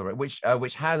Mountain Railroad, which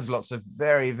has lots of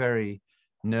very, very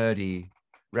nerdy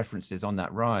references on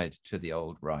that ride to the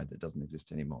old ride that doesn't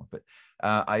exist anymore. But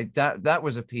that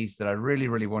was a piece that I really,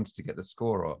 really wanted to get the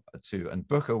score to, and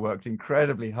Booker worked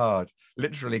incredibly hard,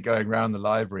 literally going around the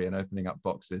library and opening up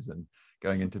boxes and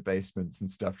going into basements and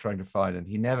stuff trying to find, and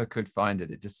he never could find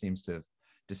it. It just seems to have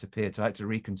disappeared. So I had to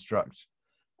reconstruct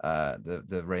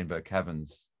the Rainbow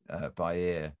Caverns by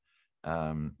ear.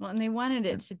 Well, and they wanted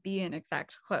it to be an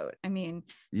exact quote. I mean,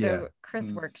 so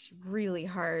Chris worked really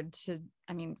hard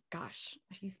gosh,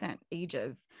 he spent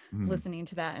ages listening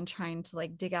to that and trying to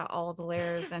like dig out all the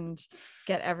layers and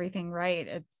get everything right.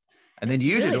 And then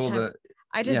you really did all tough.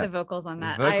 I did the vocals on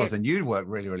that. And you worked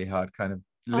really, really hard, kind of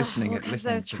listening. Because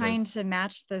I was trying to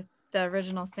match the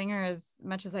original singer as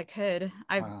much as I could.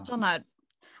 I'm still not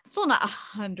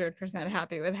 100%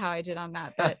 happy with how I did on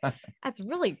that, but that's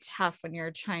really tough when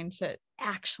you're trying to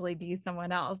actually be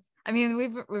someone else. I mean,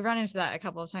 we've run into that a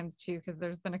couple of times too, because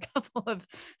there's been a couple of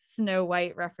Snow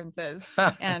White references,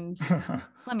 and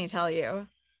let me tell you,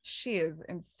 she is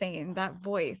insane. That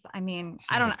voice. I mean,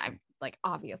 I'm like,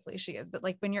 obviously she is, but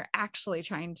like when you're actually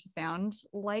trying to sound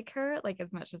like her, like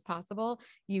as much as possible,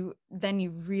 you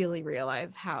really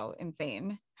realize how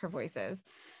insane her voice is.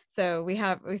 So we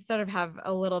sort of have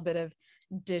a little bit of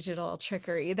digital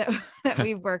trickery that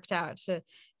we worked out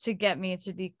to get me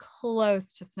to be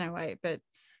close to Snow White, but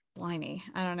blimey,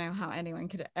 I don't know how anyone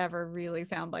could ever really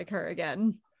sound like her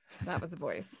again. That was a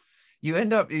voice.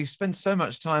 You spend so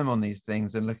much time on these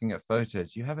things and looking at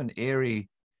photos, you have an eerie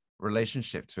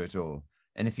relationship to it all.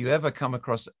 And if you ever come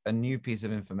across a new piece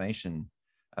of information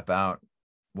about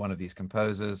one of these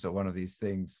composers or one of these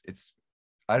things,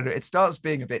 it starts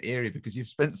being a bit eerie because you've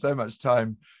spent so much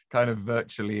time kind of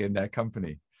virtually in their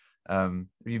company.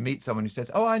 You meet someone who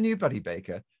says, "Oh, I knew Buddy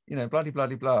Baker," blah, blah, blah,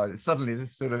 blah. Suddenly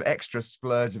this sort of extra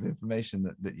splurge of information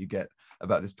that you get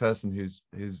about this person whose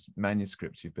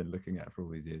manuscripts you've been looking at for all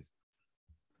these years.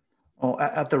 Well,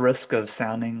 at the risk of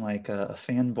sounding like a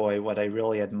fanboy, what I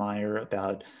really admire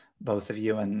about both of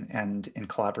you and in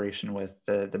collaboration with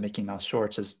the Mickey Mouse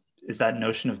shorts is that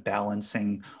notion of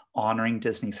balancing honoring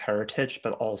Disney's heritage,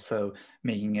 but also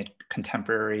making it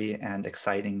contemporary and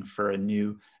exciting for a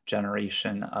new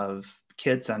generation of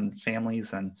kids and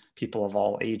families and people of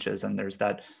all ages. And there's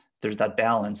that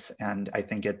balance, and I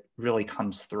think it really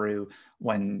comes through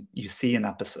when you see an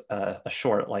episode, a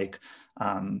short like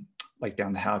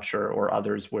Down the Hatch or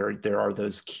others, where there are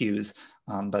those cues,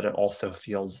 but it also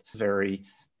feels very,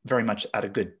 very much at a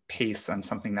good pace and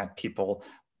something that people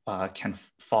can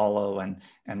follow and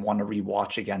want to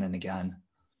rewatch again and again.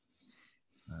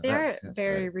 They're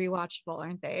very rewatchable,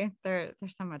 aren't they? They're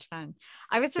so much fun.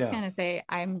 I was just gonna say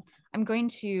I'm going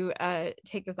to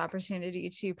take this opportunity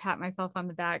to pat myself on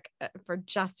the back for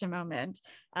just a moment.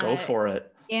 Go for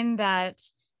it. In that,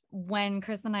 when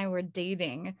Chris and I were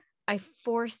dating, I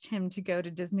forced him to go to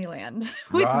Disneyland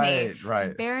with me.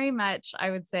 Right. Very much,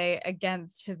 I would say,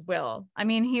 against his will. I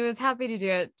mean, he was happy to do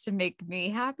it to make me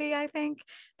happy, I think,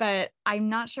 but I'm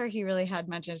not sure he really had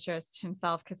much interest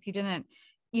himself because he didn't,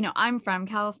 I'm from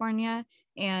California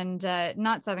and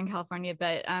not Southern California,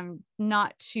 but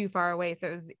not too far away. So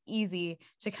it was easy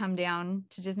to come down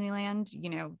to Disneyland,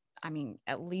 I mean,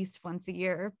 at least once a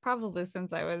year, probably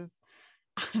since I was,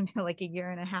 I don't know, like a year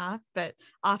and a half, but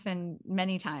often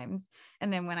many times.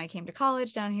 And then when I came to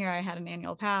college down here, I had an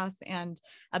annual pass and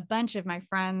a bunch of my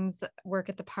friends work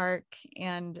at the park.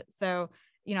 And so,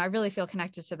 I really feel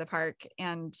connected to the park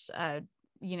and,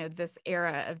 this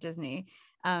era of Disney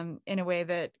in a way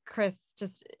that Chris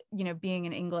just, being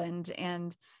in England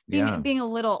and being a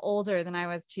little older than I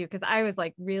was too, because I was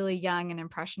like really young and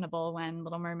impressionable when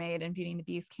Little Mermaid and Beauty and the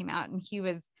Beast came out, and he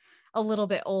was a little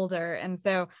bit older. And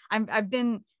so I've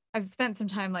spent some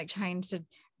time like trying to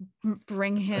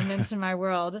bring him into my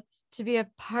world, to be a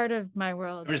part of my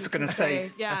world. I was just going to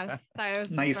say, yeah. So I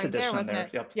was nice right addition there.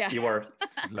 Yep. Yeah. You were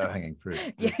low hanging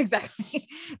fruit. Yeah, exactly.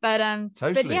 But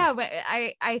totally. But yeah,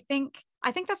 I think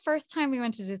the first time we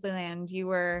went to Disneyland, you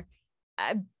were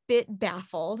a bit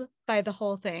baffled by the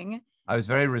whole thing. I was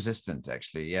very resistant,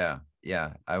 actually. Yeah.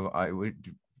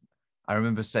 I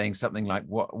remember saying something like,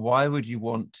 why would you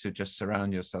want to just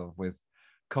surround yourself with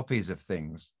copies of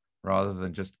things rather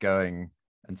than just going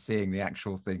and seeing the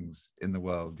actual things in the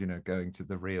world, going to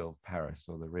the real Paris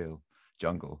or the real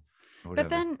jungle or whatever.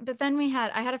 But then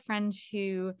I had a friend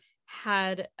who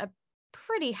had a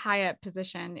pretty high up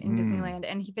position in Disneyland,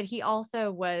 and he also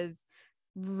was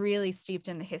really steeped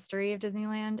in the history of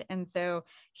Disneyland. And so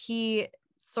he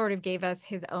sort of gave us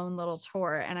his own little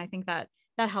tour. And I think that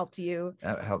helped you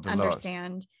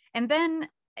understand. And then,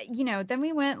 then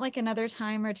we went like another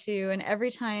time or two, and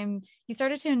every time you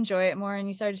started to enjoy it more and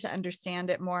you started to understand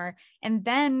it more. And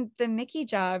then the Mickey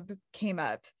job came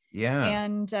up. Yeah.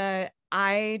 And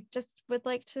I just would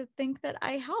like to think that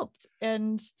I helped.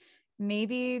 And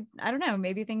maybe, I don't know,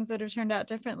 maybe things would have turned out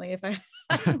differently if I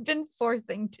had been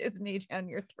forcing Disney down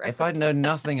your throat. If I'd known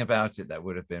nothing about it, that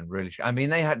would have been really, I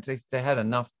mean, they had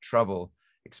enough trouble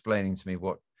explaining to me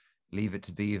what Leave It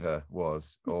to Beaver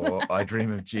was, or I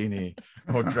Dream of Jeannie,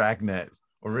 or Dragnet,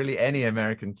 or really any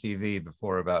American TV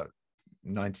before about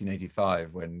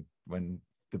 1985, when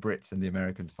the Brits and the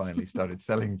Americans finally started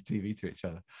selling TV to each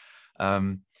other.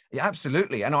 Yeah,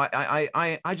 absolutely. And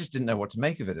I just didn't know what to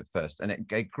make of it at first. And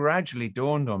it gradually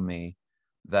dawned on me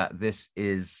that this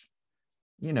is,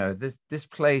 this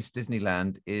place,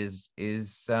 Disneyland, is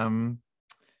it's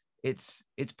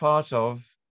part of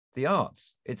the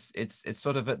arts. It's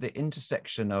sort of at the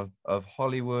intersection of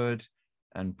Hollywood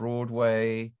and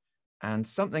Broadway and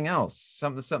something else,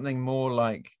 something more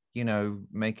like,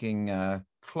 making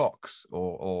clocks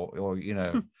or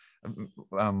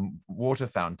water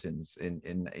fountains in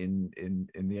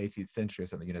the 18th century or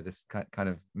something, this kind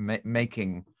of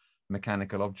making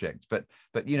mechanical objects. But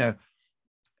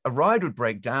a ride would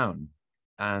break down,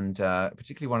 and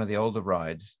particularly one of the older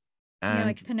rides. And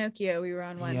like Pinocchio, we were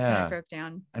on once and it broke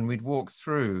down. And we'd walk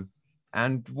through,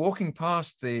 and walking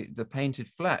past the painted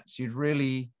flats, you'd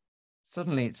really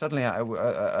suddenly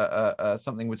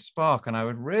something would spark, and I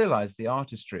would realize the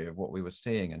artistry of what we were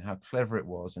seeing and how clever it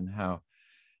was, and how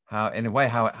in a way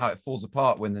how it falls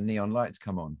apart when the neon lights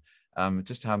come on,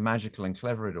 just how magical and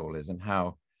clever it all is, and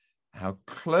how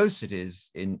close it is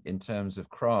in terms of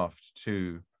craft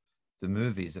to the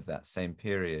movies of that same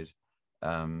period.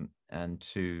 And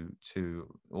to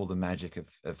all the magic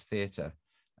of theatre.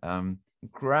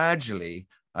 Gradually,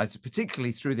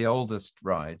 particularly through the oldest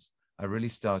rides, I really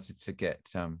started to get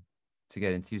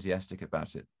enthusiastic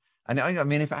about it. And I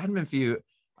mean, if it hadn't been for you,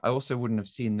 I also wouldn't have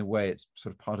seen the way it's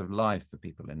sort of part of life for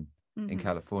people in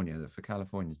California. That for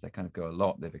Californians, they kind of go a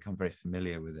lot. They become very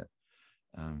familiar with it.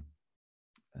 And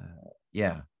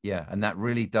that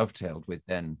really dovetailed with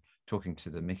then talking to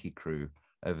the Mickey crew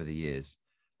over the years.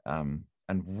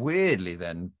 And weirdly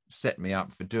then set me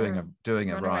up for doing a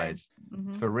ride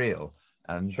for real,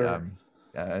 and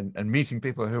and meeting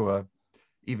people who are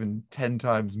even 10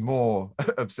 times more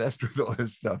obsessed with all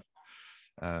this stuff.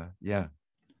 Well,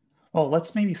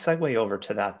 let's maybe segue over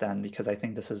to that then, because I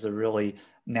think this is a really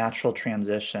natural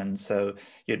transition. So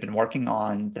you had been working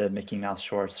on the Mickey Mouse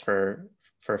shorts for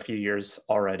a few years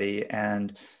already,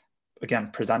 and again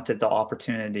presented the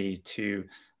opportunity to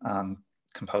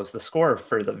compose the score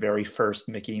for the very first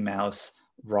Mickey Mouse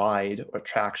ride or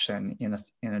attraction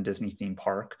in a Disney theme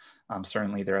park.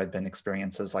 Certainly there had been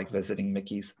experiences like visiting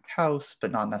Mickey's house,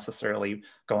 but not necessarily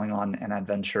going on an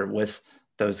adventure with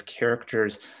those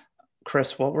characters.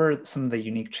 Chris, what were some of the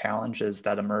unique challenges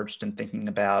that emerged in thinking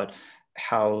about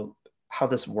how how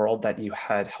this world that you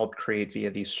had helped create via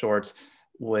these shorts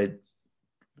would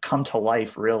come to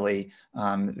life really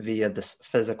via this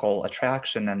physical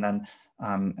attraction. And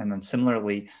then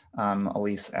similarly,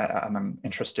 Elise, and I'm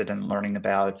interested in learning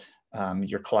about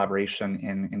your collaboration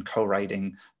in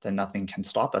co-writing the Nothing Can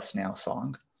Stop Us Now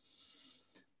song.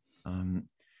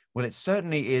 Well, it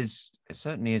certainly is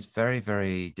very,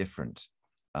 very different.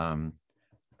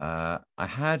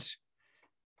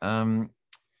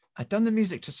 I'd done the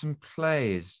music to some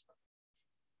plays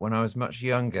when I was much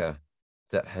younger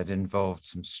that had involved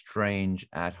some strange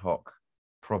ad hoc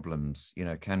problems. You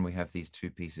know, can we have these two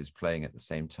pieces playing at the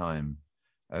same time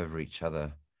over each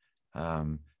other?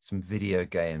 Some video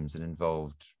games that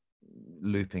involved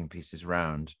looping pieces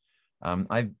round.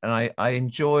 I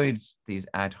enjoyed these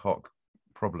ad hoc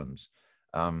problems.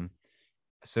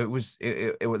 So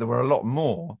there were a lot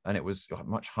more, and it was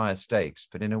much higher stakes.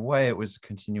 But in a way, it was a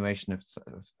continuation of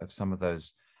some of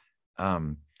those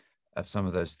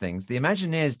things. The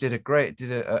Imagineers did a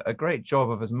great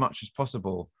job of, as much as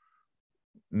possible,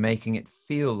 making it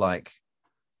feel like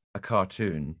a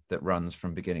cartoon that runs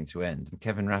from beginning to end. And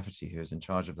Kevin Rafferty, who was in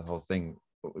charge of the whole thing,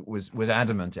 was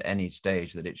adamant at any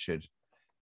stage that it should,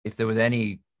 if there was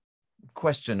any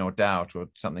question or doubt or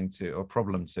something or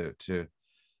problem to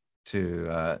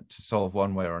solve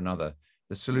one way or another,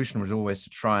 the solution was always to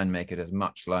try and make it as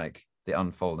much like the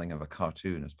unfolding of a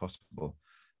cartoon as possible.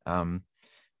 You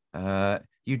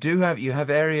have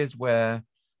areas where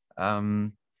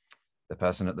the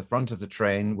person at the front of the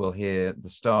train will hear the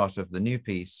start of the new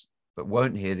piece, but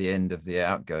won't hear the end of the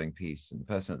outgoing piece. And the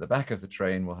person at the back of the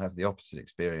train will have the opposite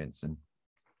experience. And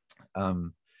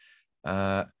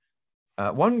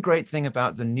one great thing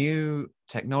about the new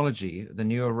technology, the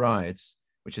newer rides,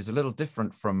 which is a little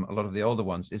different from a lot of the older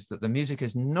ones, is that the music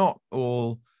is not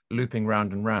all looping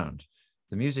round and round.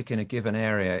 The music in a given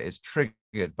area is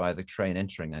triggered by the train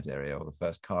entering that area or the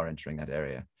first car entering that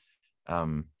area.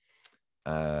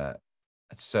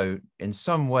 So in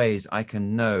some ways, I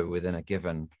can know within a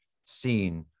given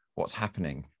scene what's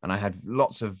happening. And I had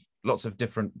lots of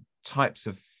different types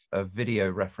of video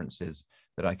references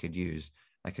that I could use.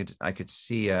 I could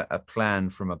see a plan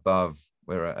from above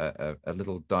where a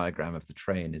little diagram of the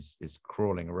train is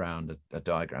crawling around a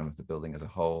diagram of the building as a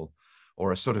whole,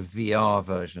 or a sort of VR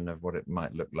version of what it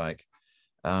might look like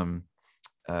from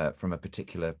a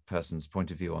particular person's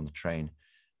point of view on the train.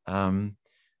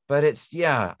 But it's,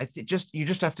 yeah, you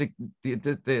just have to,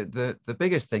 the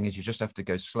biggest thing is you just have to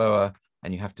go slower,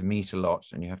 and you have to meet a lot,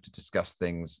 and you have to discuss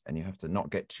things, and you have to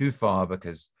not get too far,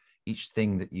 because each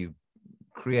thing that you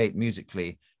create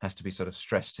musically has to be sort of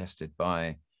stress tested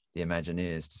by the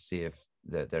Imagineers to see if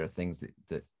there are things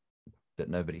that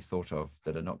nobody thought of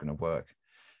that are not going to work.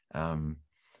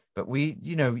 But we,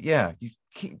 you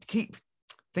keep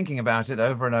thinking about it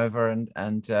over and over, and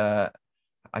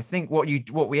I think what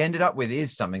we ended up with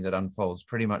is something that unfolds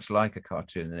pretty much like a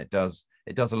cartoon, and it does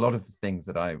a lot of the things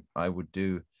that I would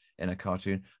do in a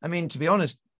cartoon. I mean, to be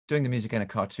honest, doing the music in a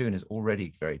cartoon is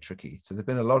already very tricky. So there've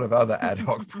been a lot of other ad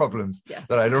hoc problems Yes.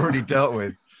 that I'd already dealt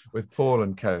with Paul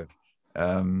and co.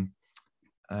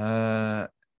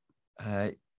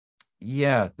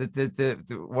 Yeah,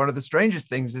 one of the strangest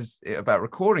things is about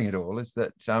recording it all is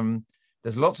that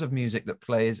there's lots of music that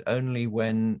plays only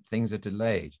when things are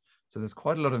delayed. So there's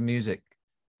quite a lot of music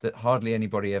that hardly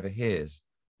anybody ever hears,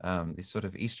 these sort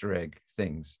of Easter egg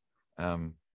things,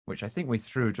 which I think we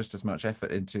threw just as much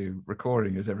effort into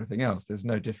recording as everything else. There's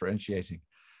no differentiating.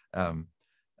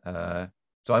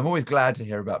 So I'm always glad to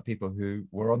hear about people who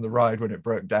were on the ride when it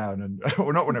broke down, and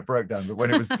well, not when it broke down, but when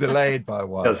it was delayed by a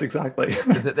while. Yes, exactly.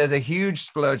 There's a huge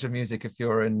splurge of music if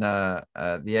you're in the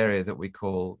area that we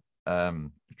call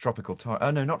tropical torrents.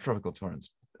 Oh no, not tropical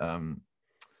torrents. I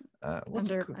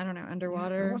don't know,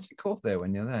 underwater. What's it called there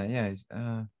when you're there?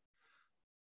 Yeah.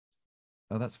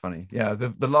 Oh, that's funny. Yeah,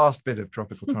 the last bit of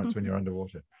tropical torrents when you're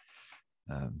underwater.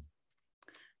 Yeah.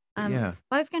 Well,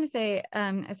 I was going to say,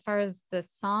 as far as the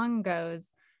song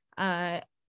goes, I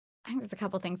think there's a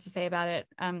couple things to say about it.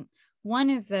 One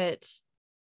is that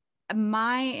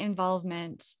my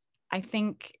involvement, I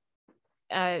think,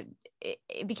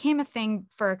 it became a thing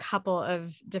for a couple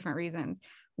of different reasons.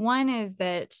 One is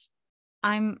that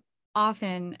I'm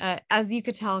often, as you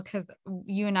could tell, because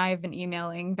you and I have been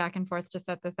emailing back and forth to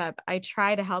set this up, I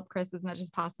try to help Chris as much as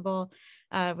possible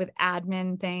with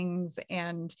admin things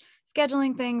and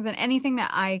scheduling things, and anything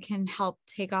that I can help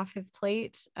take off his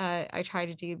plate, I try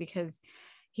to do, because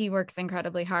he works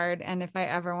incredibly hard. And if I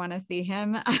ever want to see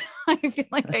him, I feel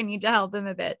like I need to help him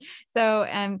a bit. So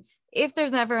if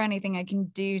there's ever anything I can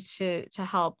do to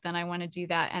help, then I want to do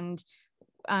that. And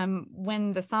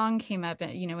when the song came up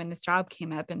and, when this job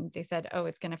came up and they said, oh,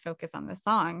 it's going to focus on the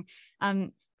song,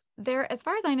 there, as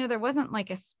far as I know, there wasn't like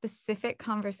a specific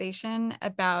conversation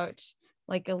about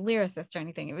like a lyricist or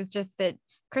anything. It was just that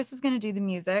Chris is going to do the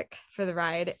music for the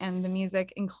ride, and the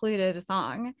music included a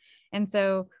song. And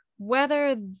so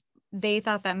whether they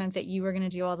thought that meant that you were going to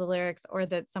do all the lyrics or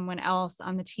that someone else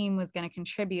on the team was going to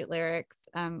contribute lyrics,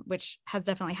 which has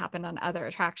definitely happened on other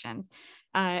attractions,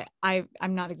 I'm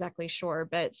not exactly sure,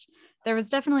 but there was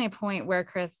definitely a point where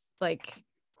Chris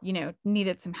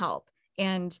needed some help.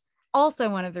 And also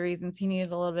one of the reasons he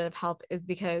needed a little bit of help is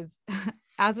because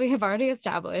as we have already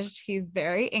established, he's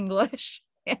very English.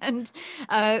 And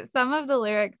some of the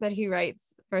lyrics that he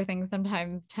writes for things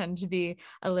sometimes tend to be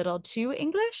a little too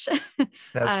English.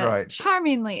 That's right.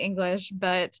 Charmingly English,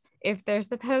 but if they're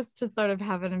supposed to sort of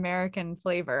have an American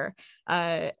flavor,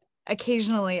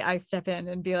 occasionally I step in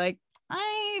and be like,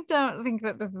 I don't think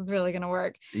that this is really going to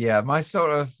work. Yeah, my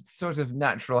sort of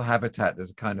natural habitat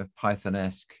is kind of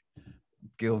Python-esque,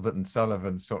 Gilbert and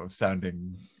Sullivan sort of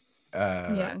sounding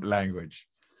language.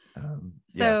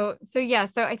 So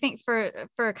I think for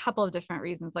a couple of different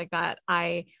reasons like that,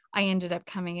 I ended up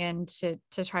coming in to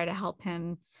try to help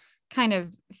him kind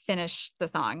of finish the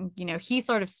song. He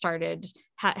sort of started,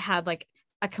 had like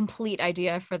a complete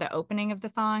idea for the opening of the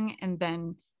song, and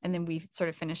then we sort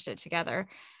of finished it together.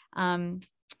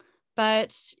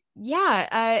 But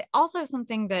yeah, also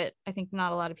something that I think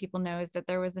not a lot of people know is that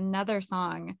there was another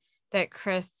song that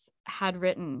Chris had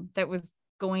written that was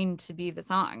going to be the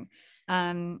song.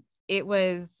 It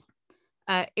was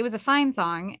a fine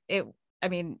song. I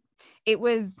want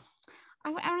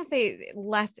to say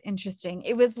less interesting.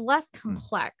 It was less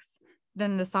complex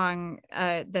than the song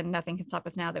than Nothing Can Stop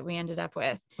Us Now that we ended up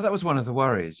with. Well, that was one of the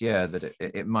worries, that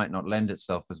it might not lend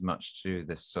itself as much to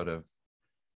this sort of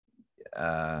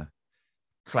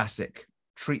classic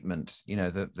treatment,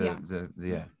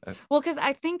 well, because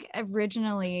I think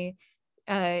originally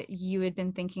you had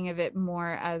been thinking of it more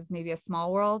as maybe a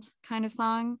Small World kind of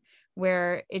song,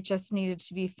 where it just needed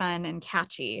to be fun and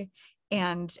catchy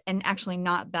and actually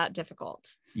not that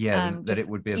difficult. That it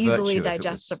would be a easily virtue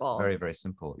digestible. Very, very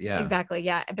simple. Exactly.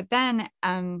 But then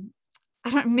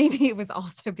maybe it was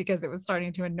also because it was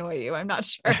starting to annoy you, I'm not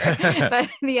sure. But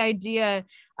the idea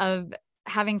of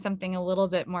having something a little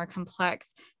bit more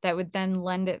complex that would then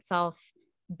lend itself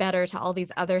better to all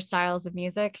these other styles of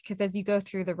music, because as you go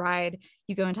through the ride,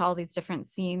 you go into all these different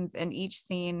scenes, and each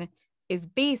scene is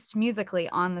based musically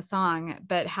on the song,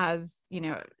 but has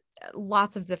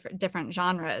lots of different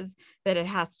genres that it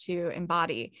has to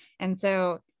embody. And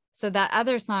so that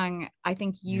other song, I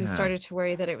think you started to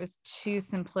worry that it was too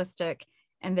simplistic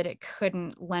and that it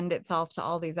couldn't lend itself to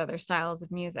all these other styles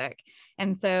of music.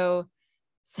 And so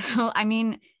I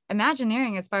mean,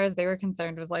 Imagineering, as far as they were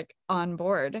concerned, was like on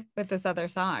board with this other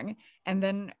song. And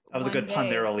then that was a good pun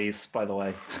there, Elise, by the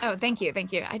way. Oh, thank you.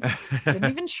 I didn't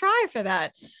even try for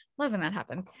that. Love when that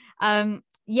happens. And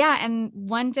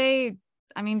one day,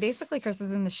 basically Chris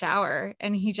was in the shower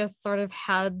and he just sort of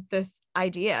had this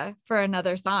idea for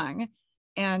another song,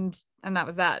 and that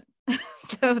was that.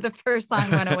 So the first song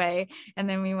went away, and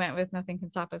then we went with Nothing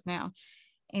Can Stop Us Now.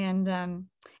 And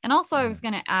also I was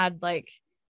going to add,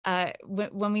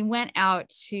 when we went out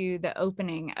to the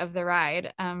opening of the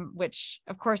ride, which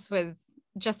of course was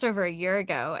just over a year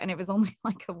ago, and it was only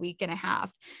like a week and a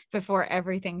half before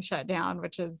everything shut down,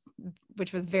 which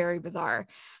was very bizarre.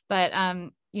 But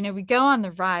we go on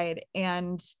the ride,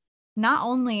 and not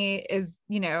only is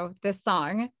this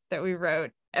song that we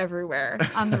wrote everywhere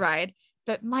on the ride,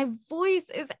 but my voice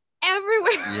is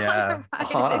everywhere.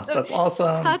 That's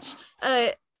awesome. Such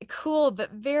a cool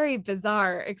but very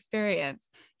bizarre experience.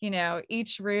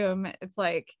 Each room, it's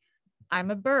like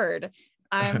I'm a bird,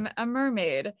 I'm a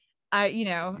mermaid,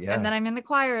 and then I'm in the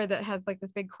choir that has like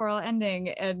this big choral ending,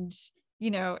 and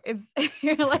it's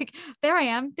you're like, there I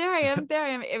am.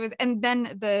 It was, and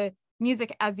then the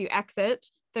music as you exit,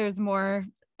 there's more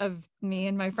of me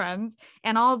and my friends,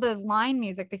 and all the line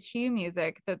music, the cue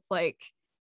music, that's like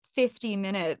 50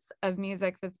 minutes of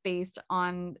music that's based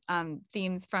on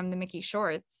themes from the Mickey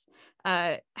shorts,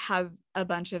 has a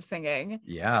bunch of singing.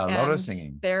 A lot of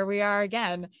singing. There we are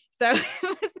again. So it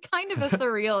was kind of a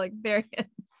surreal experience.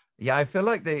 Yeah, I feel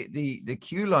like the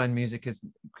cue line music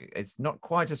it's not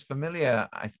quite as familiar,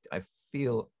 I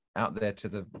feel, out there to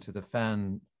the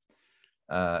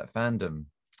fandom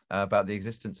about the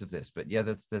existence of this. But yeah,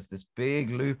 there's this big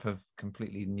loop of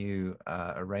completely new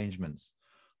arrangements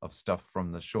of stuff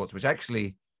from the shorts, which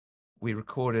actually we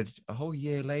recorded a whole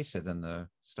year later than the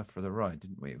stuff for the ride,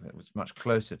 didn't we? It was much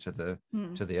closer to the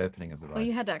opening of the ride. Well,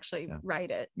 you had to actually write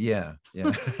it. Yeah.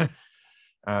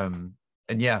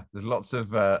 and yeah, there's lots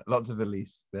of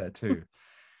Elise there too.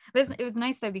 It was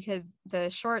nice though, because the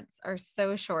shorts are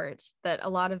so short that a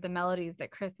lot of the melodies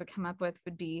that Chris would come up with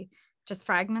would be just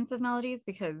fragments of melodies,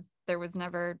 because there was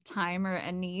never time or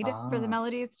a need for the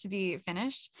melodies to be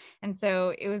finished. And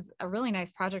so it was a really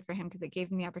nice project for him, because it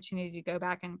gave him the opportunity to go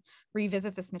back and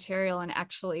revisit this material and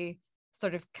actually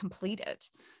sort of complete it.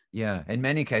 Yeah, in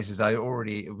many cases, it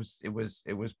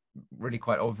was really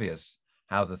quite obvious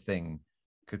how the thing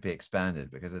could be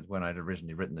expanded, because when I'd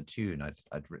originally written the tune,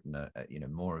 I'd written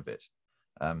more of it.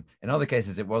 In other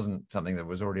cases, it wasn't something that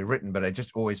was already written, but I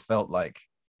just always felt like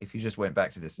if you just went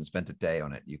back to this and spent a day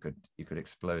on it, you could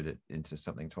explode it into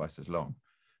something twice as long.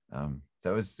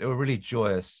 So it was really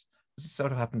joyous. It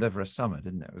sort of happened over a summer,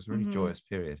 didn't it? It was a really joyous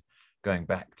period, going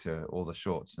back to all the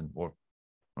shorts, or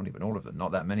not even all of them,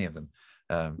 not that many of them.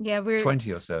 We're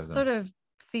 20 or so of them. Sort of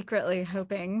secretly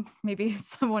hoping maybe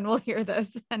someone will hear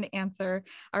this and answer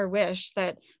our wish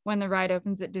that when the ride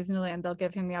opens at Disneyland, they'll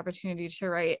give him the opportunity to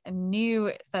write a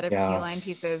new set of key line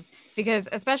pieces, because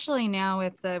especially now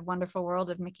with the Wonderful World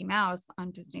of Mickey Mouse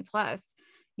on Disney Plus,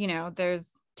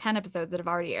 there's 10 episodes that have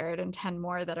already aired and 10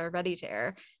 more that are ready to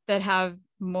air that have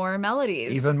more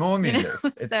melodies, even more music.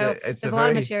 It's a lot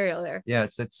of material there. Yeah,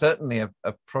 it's certainly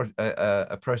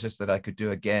a process that I could do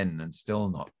again and still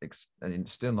not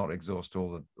exhaust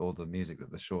all the music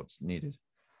that the shorts needed.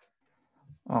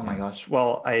 Oh my gosh.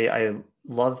 Well, I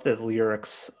love the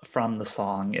lyrics from the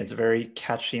song. It's very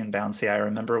catchy and bouncy. I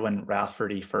remember when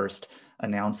Rafferty first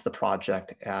announced the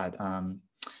project at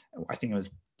I think it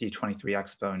was D23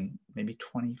 Expo in maybe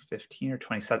 2015 or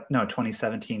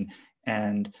 2017,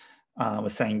 and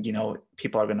was saying,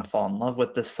 people are going to fall in love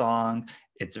with this song.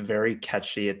 It's very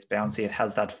catchy, it's bouncy, it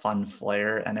has that fun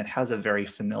flair, and it has a very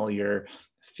familiar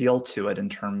feel to it in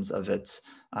terms of its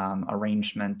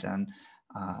arrangement. And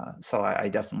so I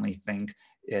definitely think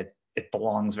it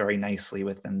belongs very nicely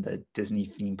within the Disney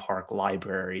theme park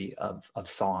library of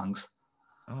songs.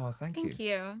 Oh, thank you. Thank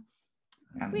you.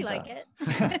 And, we like it.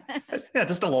 Yeah,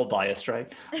 just a little biased,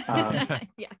 right?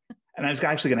 Yeah. And I was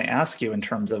actually going to ask you, in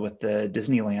terms of with the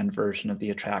Disneyland version of the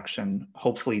attraction,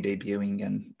 hopefully debuting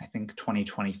in, I think,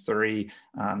 2023,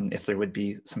 if there would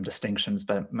be some distinctions,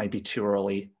 but it might be too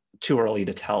early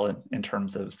to tell in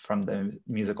terms of from the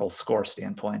musical score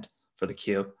standpoint for the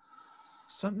queue.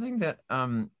 Something that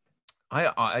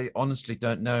I honestly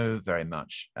don't know very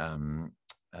much, so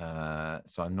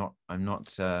I'm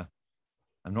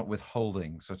not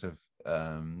withholding sort of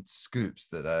scoops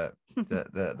that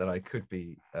that I could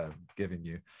be giving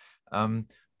you,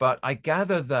 but I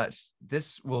gather that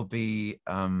this will be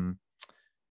the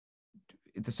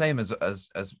same as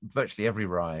virtually every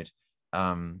ride,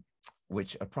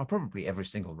 which are probably every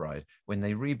single ride. When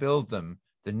they rebuild them,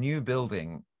 the new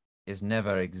building is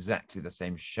never exactly the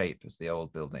same shape as the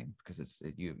old building, because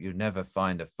you never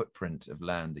find a footprint of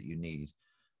land that you need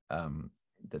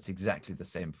that's exactly the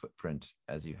same footprint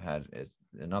as you had at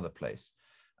another place.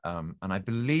 And I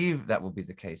believe that will be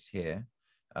the case here.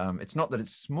 It's not that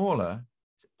it's smaller.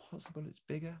 Is it possible it's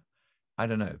bigger? I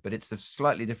don't know, but it's a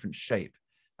slightly different shape.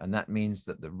 And that means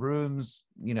that the rooms,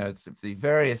 the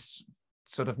various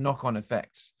sort of knock-on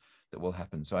effects that will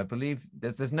happen. So I believe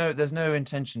there's no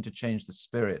intention to change the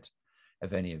spirit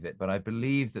of any of it, but I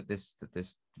believe that this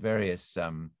various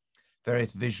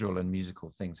visual and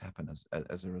musical things happen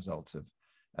as a result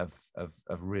of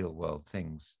real world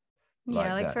things.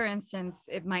 Like for instance,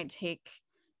 it might take,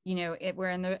 where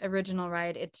in the original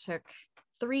ride it took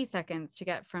 3 seconds to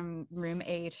get from room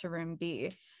A to room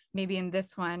B. Maybe in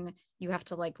this one you have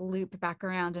to loop back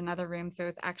around another room, so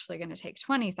it's actually going to take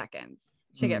 20 seconds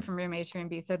to get from room A to room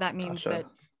B. So that means that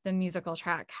the musical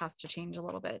track has to change a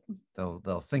little bit.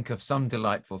 They'll think of some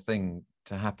delightful thing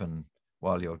to happen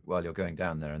while you're going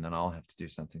down there, and then I'll have to do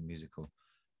something musical,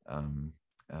 and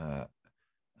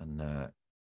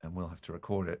we'll have to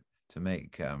record it to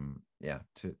make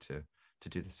to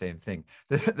do the same thing.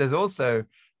 There's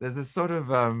this sort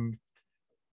of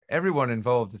everyone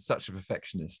involved is such a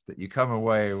perfectionist that you come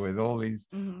away with all these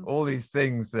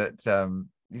things that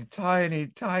these tiny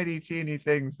teeny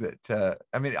things that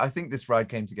I think this ride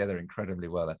came together incredibly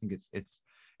well. I think it's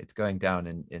going down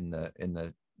in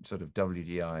the sort of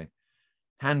WDI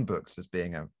handbooks as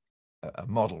being a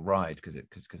model ride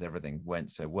because everything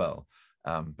went so well.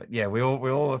 But yeah, we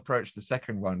all approach the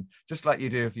second one just like you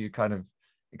do if you kind of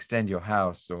extend your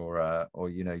house or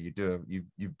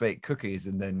you bake cookies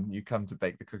and then you come to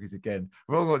bake the cookies again.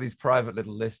 We've all got these private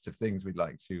little lists of things we'd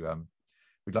like to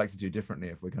do differently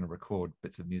if we're going to record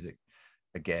bits of music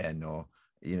again, or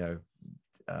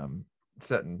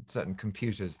certain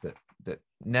computers that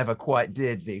never quite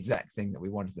did the exact thing that we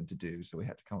wanted them to do. So we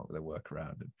had to come up with a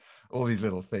workaround and all these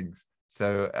little things.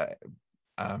 So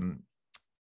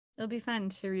it'll be fun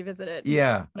to revisit it.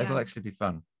 Yeah, it'll actually be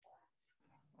fun.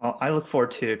 Well, I look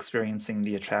forward to experiencing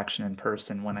the attraction in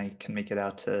person when I can make it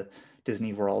out to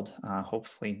Disney World.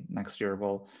 Hopefully next year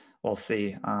we'll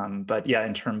see. But yeah,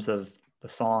 in terms of the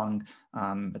song,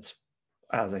 it's,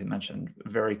 as I mentioned,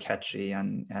 very catchy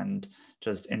and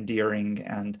just endearing.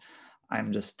 And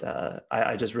I'm just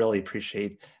I just really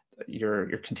appreciate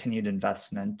your continued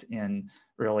investment in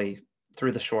really,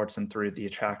 through the shorts and through the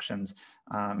attractions,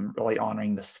 really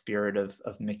honoring the spirit of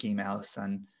Mickey Mouse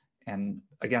and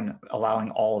again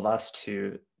allowing all of us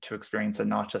to experience it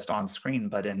not just on screen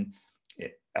but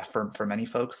for many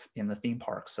folks in the theme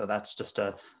park. So that's just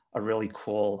a really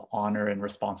cool honor and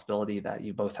responsibility that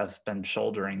you both have been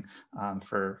shouldering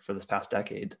for this past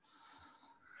decade.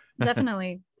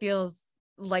 Definitely feels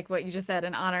like what you just said,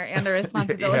 an honor and a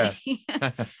responsibility.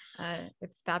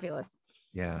 It's fabulous.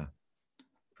 Yeah.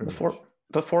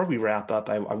 Before we wrap up,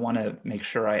 I want to make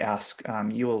sure I ask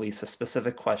you, Elise, a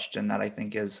specific question that I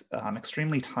think is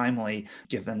extremely timely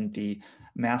given the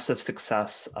massive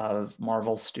success of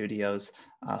Marvel Studios'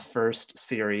 first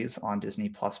series on Disney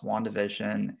Plus,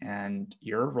 WandaVision, and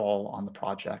your role on the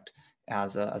project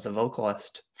as a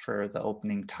vocalist for the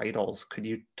opening titles. Could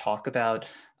you talk about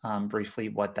briefly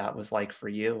what that was like for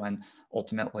you, and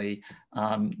ultimately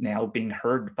now being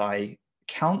heard by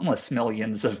countless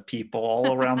millions of people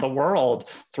all around the world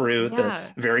through the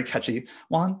very catchy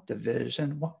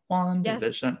WandaVision.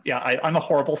 Yes. Yeah, I'm a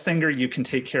horrible singer. You can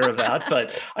take care of that,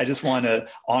 but I just want to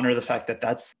honor the fact that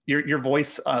that's your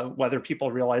voice, whether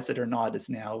people realize it or not, is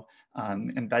now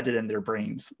embedded in their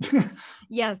brains.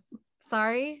 Yes.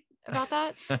 Sorry about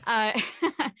that.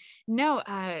 No,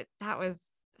 that was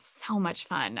so much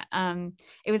fun.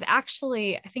 It was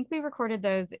actually, I think we recorded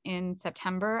those in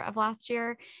September of last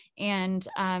year, and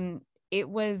it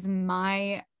was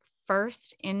my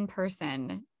first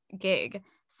in-person gig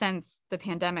since the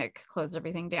pandemic closed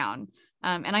everything down.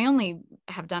 And I only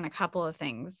have done a couple of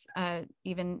things.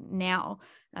 Even now,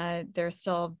 there's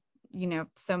still,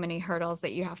 so many hurdles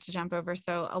that you have to jump over.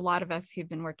 So a lot of us who've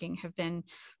been working have been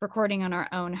recording on our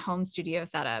own home studio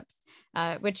setups,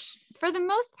 which for the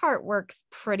most part works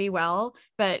pretty well.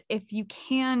 But if you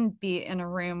can be in a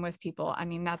room with people, I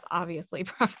mean, that's obviously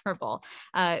preferable.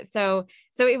 So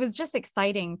it was just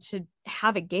exciting to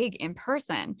have a gig in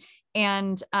person.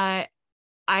 And I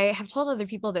have told other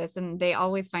people this, and they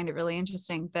always find it really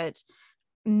interesting that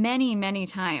many, many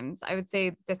times, I would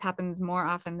say this happens more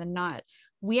often than not,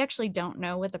 we actually don't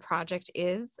know what the project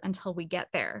is until we get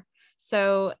there.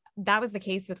 So that was the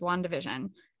case with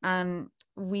WandaVision.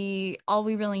 All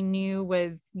we really knew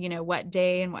was, what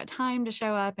day and what time to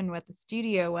show up and what the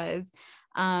studio was.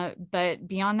 But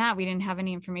beyond that, we didn't have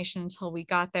any information until we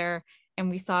got there and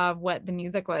we saw what the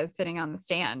music was sitting on the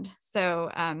stand.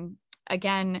 So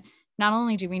again, not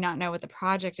only do we not know what the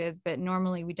project is, but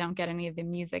normally we don't get any of the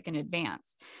music in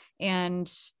advance.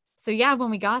 And so, yeah, when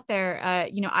we got there,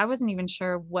 I wasn't even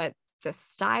sure what the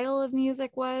style of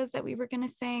music was that we were going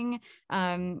to sing,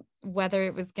 whether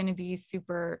it was going to be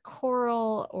super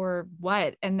choral or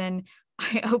what. And then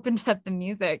I opened up the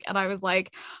music and I was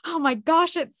like, oh my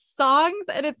gosh, it's songs.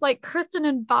 And it's like Kristen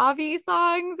and Bobby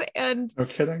songs. And no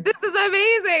kidding. This is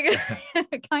amazing.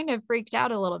 I kind of freaked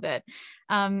out a little bit.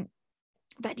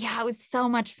 But yeah, it was so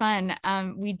much fun.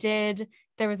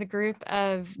 There was a group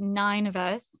of 9 of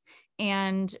us.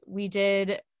 And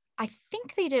I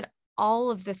think they did all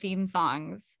of the theme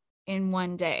songs in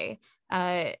one day.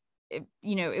 It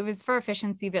was for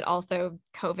efficiency, but also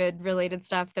COVID related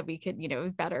stuff that we could, it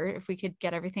was better if we could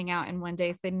get everything out in one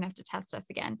day so they didn't have to test us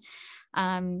again.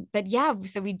 But yeah,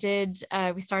 so we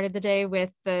started the day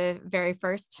with the very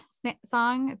first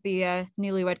song, the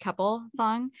Newlywed Couple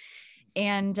song.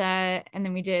 And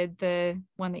then we did the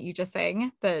one that you just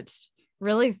sang that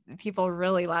really people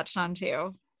really latched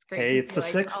onto. Hey, it's the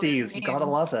 60s. You gotta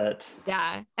love it.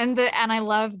 Yeah. And I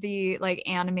love the like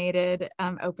animated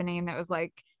opening that was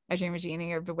like A Dream of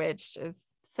Genie or Bewitched is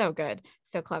so good,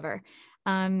 so clever.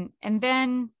 And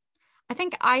then I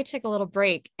think I took a little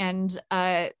break and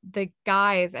the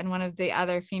guys and one of the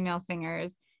other female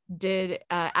singers did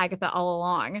Agatha All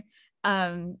Along,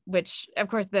 which of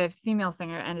course the female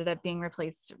singer ended up being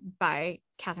replaced by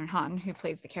Catherine Hahn, who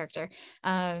plays the character.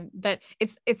 But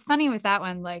it's funny with that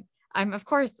one, like I'm of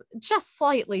course just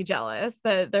slightly jealous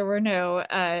that there were no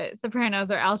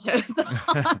sopranos or altos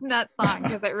on that song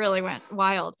because it really went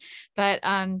wild. But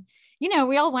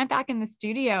we all went back in the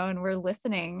studio and we're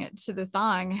listening to the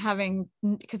song,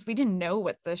 because we didn't know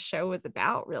what the show was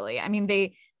about, really. I mean,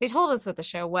 they told us what the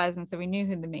show was, and so we knew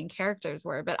who the main characters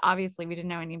were, but obviously we didn't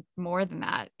know any more than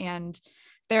that. And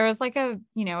there was like a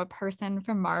person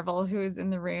from Marvel who was in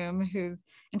the room, whose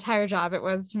entire job it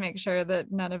was to make sure that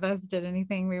none of us did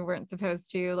anything we weren't supposed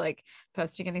to, like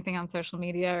posting anything on social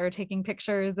media or taking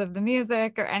pictures of the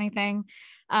music or anything.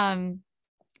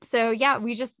 So yeah,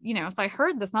 we just, so I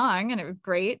heard the song and it was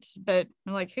great, but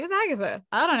I'm like, who's Agatha?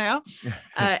 I don't know.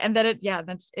 And then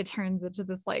it turns into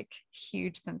this like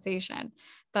huge sensation.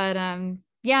 But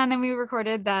yeah, and then we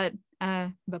recorded that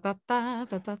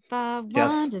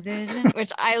WandaVision,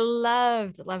 which I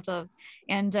loved.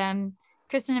 And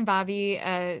Kristen and Bobby,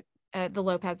 the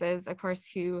Lopez's, of course,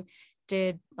 who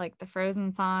did like the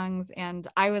Frozen songs, and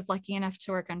I was lucky enough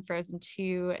to work on Frozen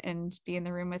 2 and be in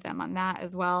the room with them on that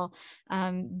as well.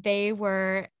 They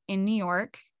were in New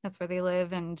York. That's where they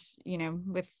live, and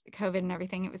with COVID and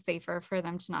everything, it was safer for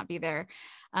them to not be there.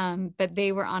 But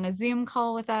they were on a Zoom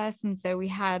call with us, and so we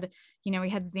had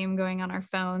Zoom going on our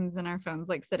phones, and our phones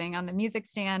like sitting on the music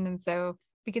stand, and so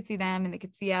we could see them and they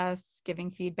could see us giving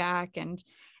feedback, and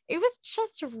it was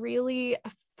just really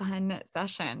a fun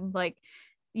session. Like,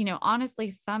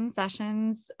 honestly, some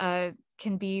sessions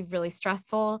can be really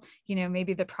stressful.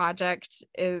 Maybe the project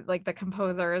is like, the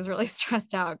composer is really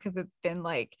stressed out because it's been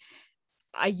like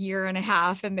a year and a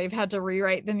half and they've had to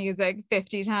rewrite the music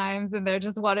 50 times and they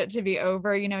just want it to be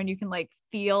over, and you can like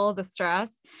feel the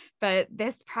stress. But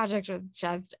this project was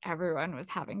just, everyone was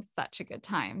having such a good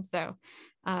time. So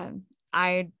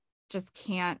I just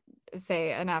can't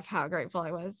say enough how grateful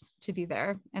I was to be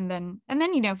there. And then,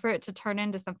 for it to turn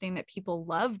into something that people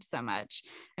loved so much.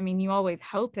 I mean, you always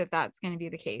hope that that's going to be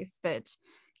the case, but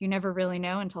you never really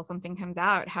know until something comes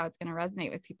out how it's going to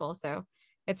resonate with people. So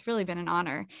it's really been an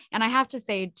honor. And I have to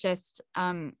say, just,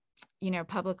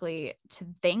 publicly, to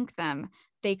thank them,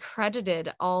 they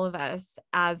credited all of us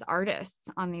as artists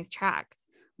on these tracks,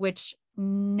 which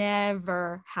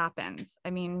never happens. I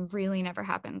mean, really never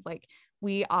happens. Like,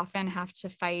 we often have to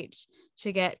fight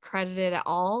to get credited at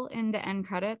all in the end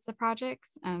credits of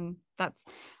projects. That's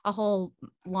a whole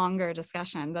longer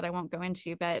discussion that I won't go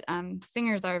into, but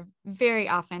singers are very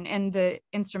often, and the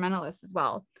instrumentalists as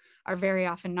well, are very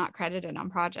often not credited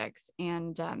on projects.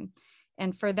 And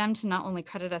for them to not only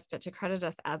credit us, but to credit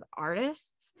us as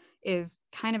artists is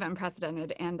kind of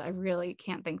unprecedented. And I really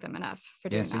can't thank them enough for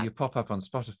doing that. Yeah, so you pop up on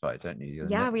Spotify, don't you?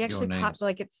 We actually pop,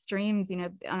 like, it streams,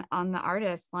 on the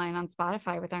artist line on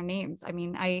Spotify with our names. I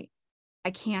mean, I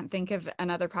can't think of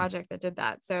another project that did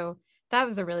that. So that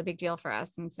was a really big deal for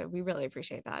us. And so we really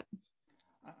appreciate that.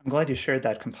 I'm glad you shared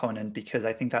that component, because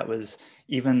I think that was,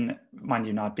 even, mind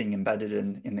you, not being embedded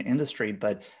in the industry,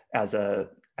 but as a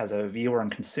viewer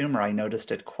and consumer, I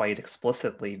noticed it quite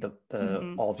explicitly. The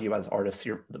all of you as artists,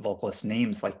 the vocalist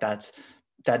names, like that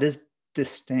is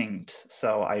distinct.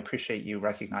 So I appreciate you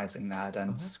recognizing that.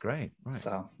 And that's great. Right.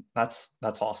 So that's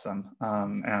awesome.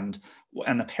 And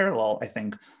a parallel, I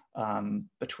think,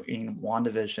 between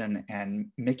WandaVision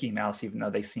and Mickey Mouse, even though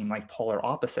they seem like polar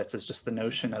opposites, is just the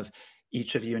notion of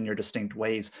each of you in your distinct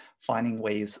ways finding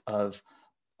ways of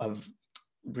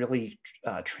really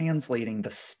translating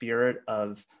the spirit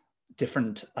of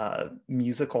different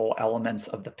musical elements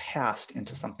of the past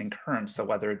into something current. So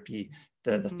whether it be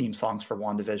the theme songs for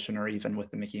WandaVision, or even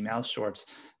with the Mickey Mouse shorts,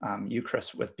 you,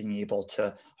 Chris, with being able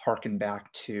to harken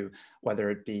back to whether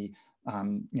it be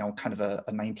kind of a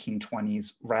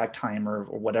 1920s ragtime or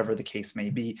whatever the case may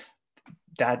be,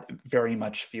 that very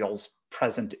much feels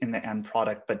present in the end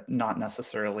product, but not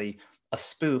necessarily a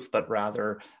spoof, but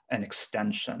rather an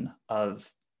extension of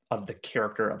the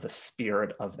character, of the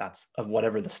spirit of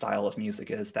whatever the style of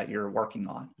music is that you're working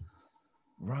on.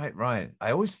 Right.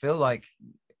 I always feel like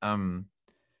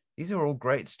these are all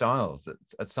great styles that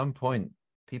at some point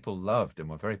people loved and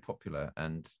were very popular,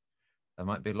 and there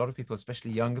might be a lot of people,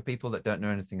 especially younger people, that don't know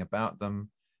anything about them.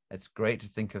 It's great to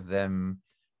think of them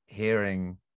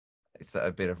hearing it's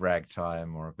a bit of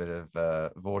ragtime or a bit of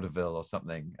vaudeville or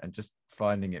something, and just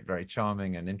finding it very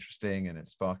charming and interesting, and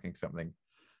it's sparking something.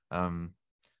 I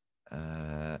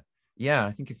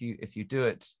think if you do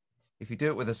it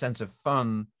with a sense of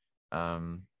fun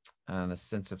and a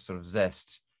sense of sort of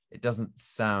zest, it doesn't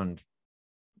sound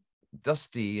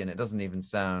dusty, and it doesn't even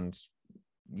sound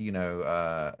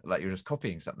like you're just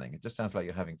copying something. It just sounds like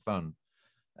you're having fun.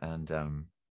 And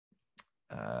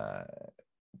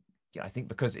I think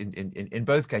because in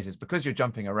both cases, because you're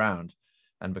jumping around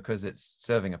and because it's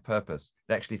serving a purpose,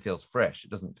 it actually feels fresh.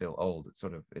 It doesn't feel old. It's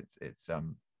sort of it's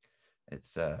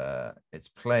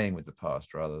playing with the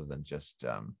past rather than just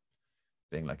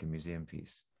being like a museum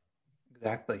piece.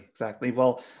 Exactly.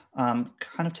 Well, kind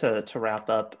of to wrap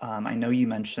up, I know you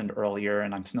mentioned earlier,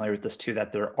 and I'm familiar with this too,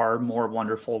 that there are more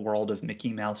Wonderful World of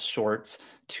Mickey Mouse shorts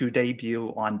to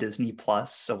debut on Disney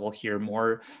Plus. So we'll hear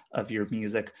more of your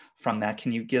music from that.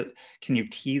 Can you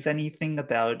tease anything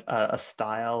about a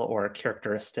style or a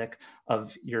characteristic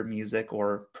of your music,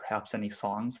 or perhaps any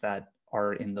songs that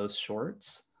are in those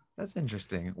shorts? That's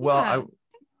interesting. Well, Yeah,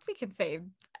 we could say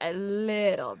a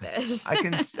little bit.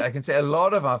 I can say a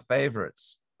lot of our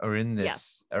favorites are in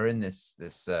this Yes.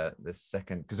 this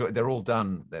second, because they're all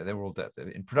done. They're all done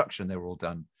in production. They were all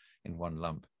done in one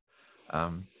lump.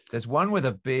 There's one with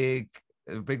a big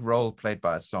role played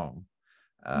by a song.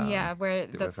 Yeah, where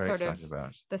that we're that's very sort of excited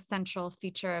about. the central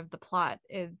feature of the plot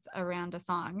is around a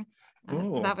song. So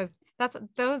Ooh.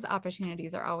 those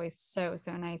opportunities are always so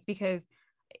nice, because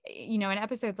in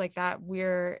episodes like that,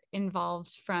 we're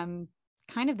involved from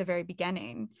kind of the very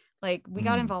beginning. Like we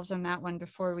got involved in that one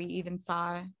before we even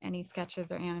saw any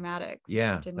sketches or animatics.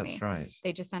 Yeah, didn't that's we? right.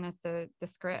 They just sent us the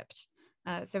script.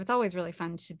 So it's always really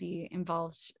fun to be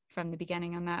involved from the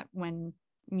beginning on that, when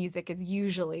music is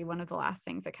usually one of the last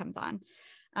things that comes on.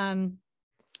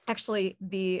 Actually,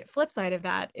 the flip side of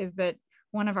that is that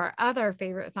one of our other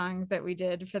favorite songs that we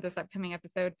did for this upcoming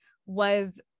episode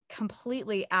was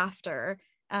completely after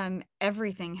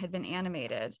everything had been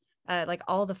animated. Like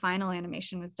all the final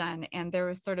animation was done, and there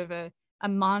was sort of a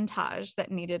montage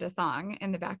that needed a song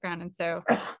in the background. And so,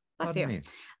 bless you.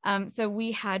 So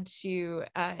we had to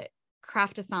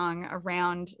craft a song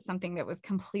around something that was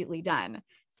completely done.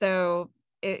 So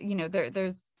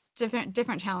there's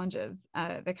different challenges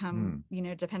that come,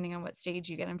 depending on what stage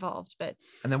you get involved.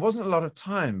 And there wasn't a lot of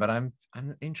time, but I'm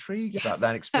intrigued about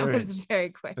that experience. That was very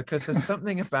quick, because there's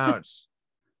something about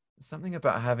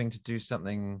having to do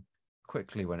something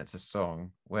quickly when it's a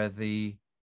song, where the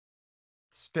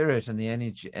spirit and the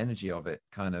energy of it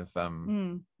kind of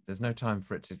there's no time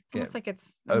for it to get almost like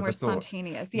it's overthought. more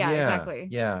spontaneous. Exactly.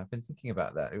 Yeah, I've been thinking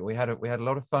about that. We had a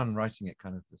lot of fun writing it.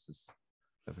 Kind of, this was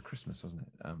over Christmas, wasn't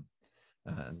it?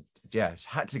 And yeah,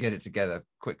 had to get it together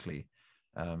quickly.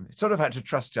 Sort of had to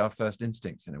trust our first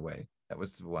instincts in a way. That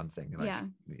was the one thing. Like,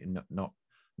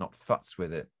 not futz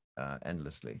with it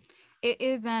endlessly. It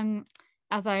is,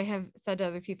 as I have said to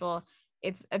other people,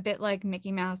 it's a bit like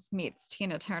Mickey Mouse meets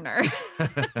Tina Turner.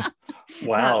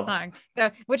 Wow. That song.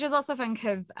 So, which is also fun,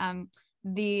 because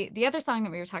the other song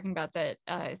that we were talking about that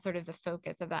is sort of the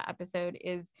focus of that episode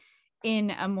is in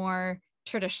a more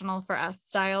traditional for us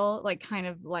style, like kind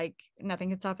of like Nothing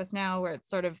Can Stop Us Now, where it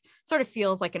sort of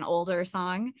feels like an older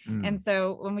song. And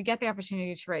so when we get the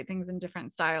opportunity to write things in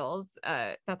different styles,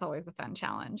 that's always a fun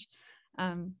challenge.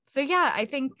 So yeah, I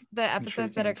think the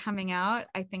episodes that are coming out,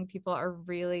 I think people are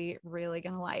really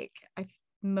gonna like.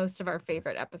 Most of our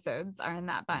favorite episodes are in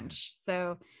that bunch,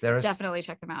 so definitely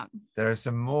check them out. There are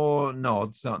some more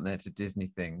nods, aren't there, to Disney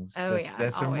things?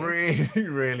 There's some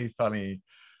really funny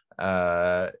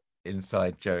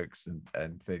inside jokes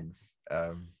and things.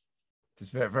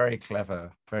 It's very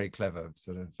clever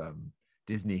sort of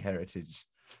Disney heritage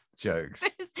jokes.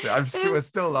 We're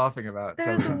still laughing about.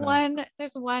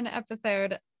 There's one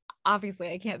episode,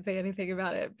 obviously I can't say anything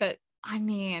about it, but I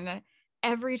mean,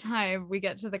 every time we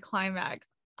get to the climax,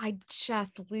 I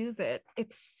just lose it.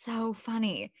 It's so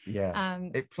funny. Yeah.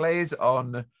 It plays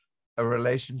on a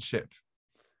relationship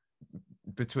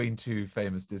between two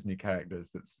famous Disney characters.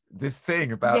 That's this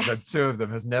thing about the two of them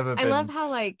has never been. I love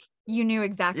how like you knew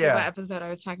exactly what episode I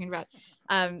was talking about.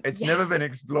 It's never been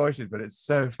exploited, but it's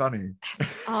so funny.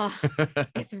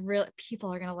 It's really,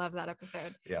 people are gonna love that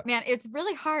episode. Yeah, man, it's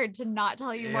really hard to not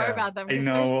tell you more about them. I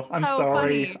know. I'm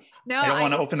sorry. Funny. No, I don't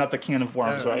want to open up a can of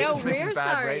worms, right? No, we're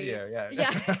sorry. Radio,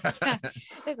 yeah.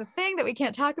 There's this thing that we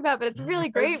can't talk about, but it's really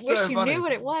great. It's Wish so you funny. knew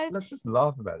what it was. Let's just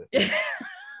laugh about it.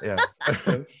 Yeah.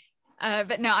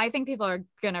 But no, I think people are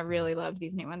gonna really love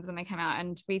these new ones when they come out,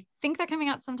 and we think they're coming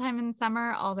out sometime in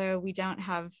summer, although we don't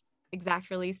have exact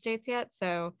release dates yet.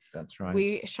 So that's right.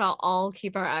 We shall all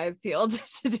keep our eyes peeled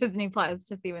to Disney Plus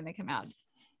to see when they come out.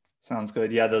 Sounds good.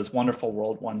 Yeah, those Wonderful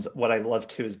World ones. What I love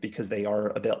too is because they are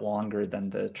a bit longer than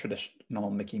the traditional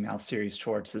Mickey Mouse series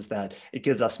shorts, is that it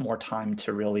gives us more time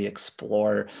to really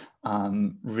explore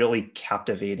really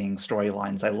captivating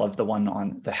storylines. I love the one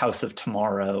on the House of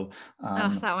Tomorrow.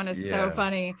 That one is so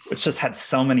funny. Which just had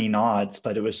so many nods,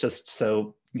 but it was just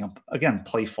so, again,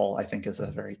 playful, I think is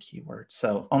a very key word.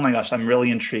 So, oh my gosh, I'm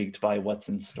really intrigued by what's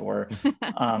in store.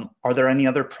 Are there any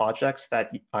other projects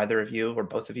that either of you or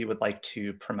both of you would like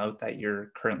to promote that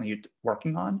you're currently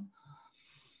working on?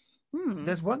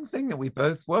 There's one thing that we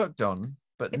both worked on,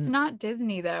 But It's not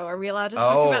Disney, though. Are we allowed to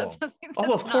talk about something?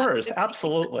 Oh, of that's not course, Disney?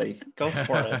 absolutely. Go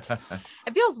for it.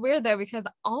 It feels weird though, because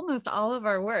almost all of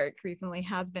our work recently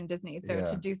has been Disney. So Yeah.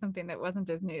 to do something that wasn't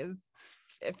Disney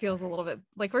it feels a little bit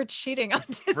like we're cheating on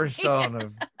Disney. frisson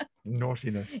of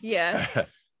naughtiness. Yeah.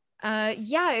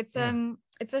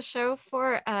 It's a show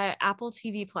for Apple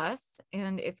TV Plus,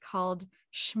 and it's called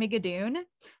Schmigadoon.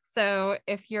 So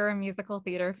if you're a musical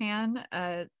theater fan,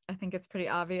 I think it's pretty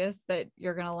obvious that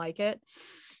you're gonna like it.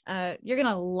 You're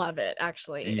gonna love it,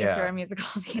 actually. Yeah. If you're a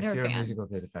musical theater If you're fan. a musical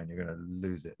theater fan, you're going to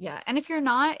lose it. Yeah, and if you're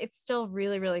not, it's still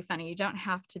really, really funny. You don't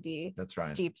have to be That's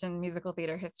right. steeped in musical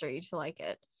theater history to like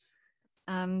it.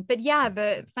 But yeah,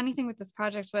 the funny thing with this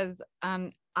project was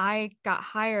I got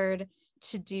hired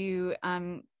to do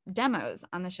demos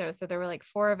on the show. So there were like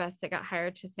 4 of us that got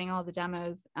hired to sing all the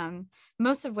demos,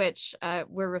 most of which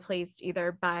were replaced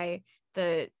either by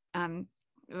the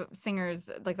singers,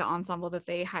 like the ensemble that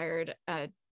they hired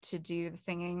to do the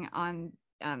singing on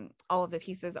all of the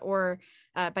pieces, or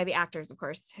by the actors, of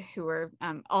course, who were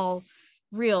all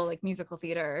real like musical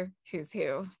theater who's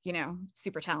who,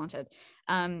 super talented.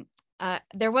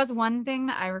 There was one thing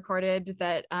that I recorded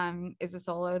that is a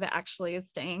solo that actually is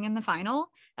staying in the final,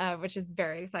 which is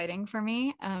very exciting for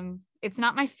me. It's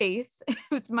not my face,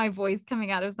 it's my voice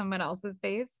coming out of someone else's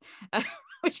face,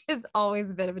 which is always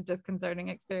a bit of a disconcerting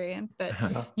experience, but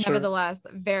nevertheless,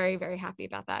 very, very happy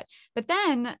about that. But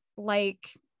then, like,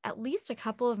 at least a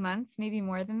couple of months, maybe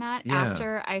more than that,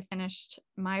 after I finished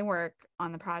my work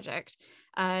on the project,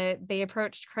 they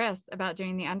approached Chris about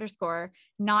doing the underscore,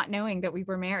 not knowing that we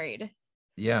were married.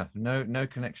 Yeah, no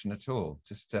connection at all.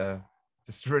 Just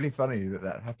really funny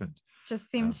that happened. Just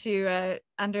seemed to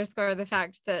underscore the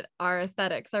fact that our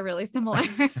aesthetics are really similar,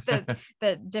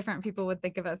 that different people would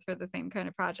think of us for the same kind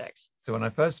of project. So when I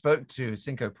first spoke to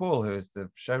Cinco Paul, who is the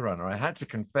showrunner, I had to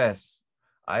confess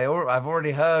I've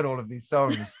already heard all of these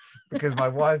songs because my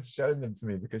wife's shown them to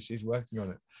me because she's working on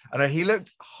it. And he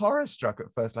looked horror struck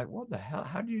at first, like, what the hell?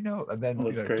 How do you know? And then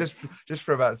just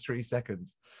for about 3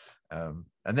 seconds. And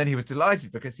then he was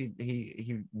delighted because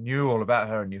he knew all about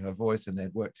her and knew her voice, and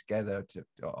they'd worked together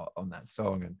on that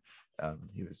song. And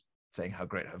he was saying how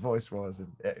great her voice was,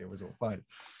 and it was all fine.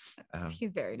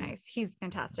 He's very nice. He's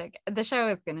fantastic. The show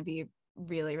is going to be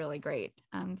really, really great.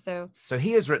 So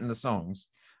he has written the songs.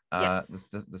 Yes.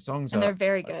 The songs and they're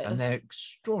very good, and they're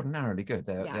extraordinarily good.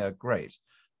 They're great,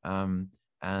 and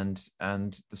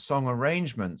the song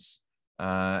arrangements,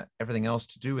 everything else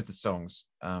to do with the songs,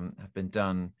 have been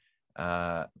done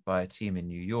by a team in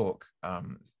New York.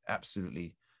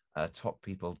 Absolutely top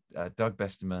people, Doug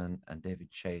Besterman and David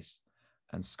Chase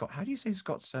and Scott. How do you say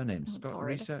Scott's surname? Scott Lord.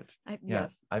 Research.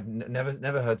 Yes, I've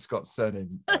never heard Scott's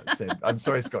surname said. I'm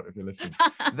sorry, Scott, if you're listening.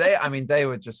 They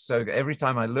were just so good. Every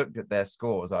time I looked at their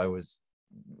scores, I was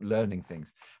learning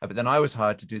things. But then I was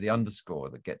hired to do the underscore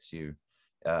that gets you,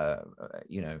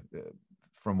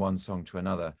 from one song to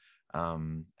another,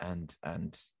 and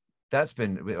that's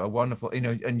been a wonderful,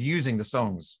 and using the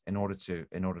songs in order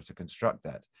to construct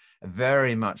that,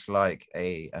 very much like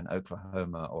an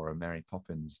Oklahoma or a Mary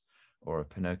Poppins or a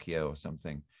Pinocchio or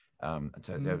something.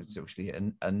 So there was actually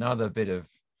another bit of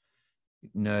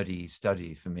nerdy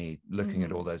study for me, looking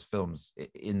at all those films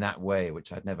in that way,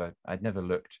 which I'd never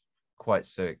looked quite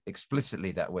so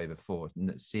explicitly that way before,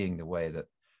 seeing the way that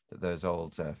those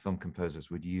old film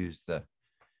composers would use the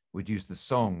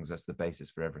songs as the basis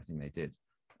for everything they did.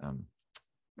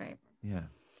 Right. Yeah.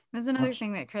 There's another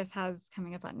thing that Chris has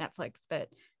coming up on Netflix, but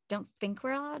don't think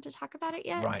we're allowed to talk about it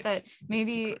yet. Right. But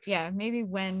maybe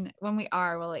when we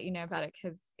are, we'll let you know about it,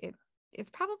 because it's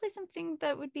probably something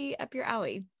that would be up your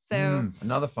alley. So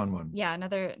another fun one. Yeah,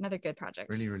 another good project.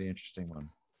 Really, really interesting one.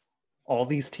 All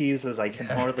these teases, I can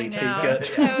hardly take it.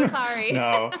 So sorry.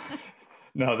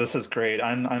 No, this is great.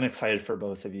 I'm excited for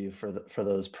both of you for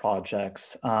those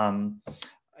projects.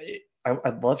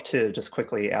 I'd love to just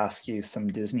quickly ask you some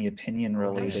Disney opinion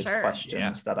related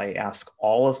questions that I ask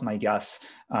all of my guests.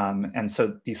 And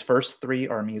so these first 3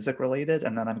 are music related,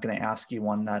 and then I'm going to ask you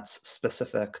one that's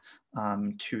specific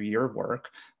to your work.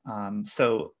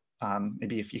 So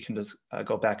maybe if you can just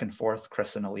go back and forth,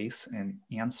 Chris and Elise, in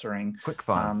answering.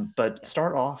 Quickfire. But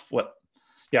start off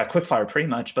quickfire pretty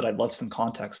much, but I'd love some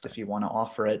context if you want to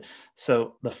offer it.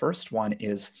 So the first one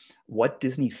is, what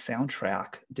Disney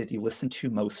soundtrack did you listen to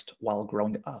most while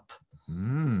growing up?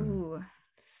 Ooh.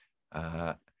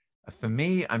 For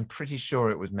me, I'm pretty sure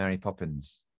it was Mary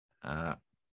Poppins. I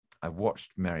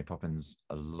watched Mary Poppins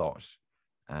a lot,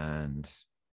 and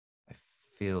I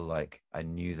feel like I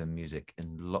knew the music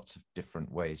in lots of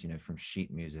different ways, from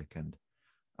sheet music and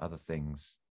other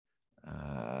things.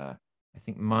 I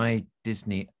think my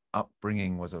Disney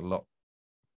upbringing was a lot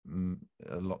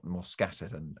a lot more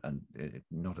scattered and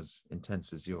not as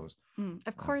intense as yours.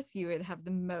 Of course, you would have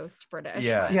the most British.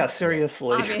 Yeah. Yeah,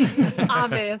 seriously.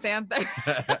 Obvious answer.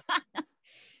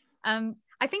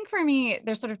 I think for me,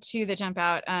 there's sort of two that jump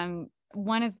out.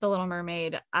 One is The Little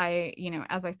Mermaid.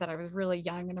 As I said, I was really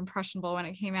young and impressionable when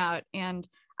it came out, and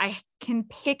I can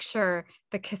picture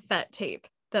the cassette tape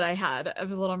that I had of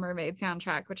the Little Mermaid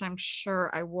soundtrack, which I'm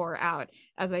sure I wore out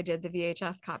as I did the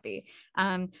VHS copy.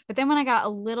 But then when I got a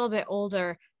little bit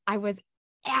older, I was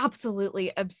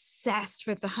absolutely obsessed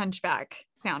with the Hunchback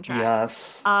soundtrack.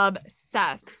 Yes.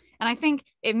 Obsessed. And I think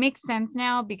it makes sense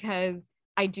now because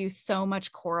I do so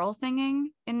much choral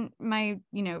singing in my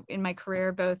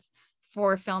career, both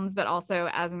for films, but also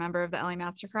as a member of the LA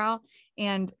Master Chorale.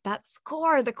 And that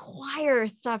score, the choir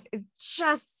stuff is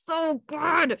just so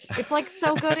good. It's like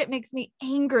so good, it makes me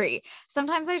angry.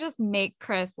 Sometimes I just make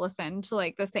Chris listen to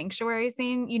like the sanctuary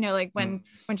scene, like when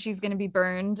she's going to be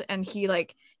burned and he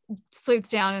like swoops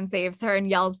down and saves her and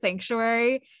yells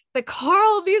sanctuary. The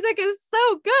choral music is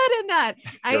so good in that.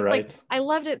 I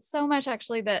loved it so much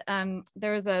actually that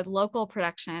there was a local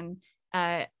production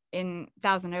in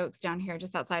Thousand Oaks down here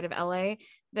just outside of LA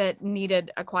that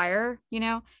needed a choir,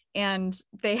 and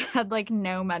they had like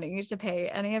no money to pay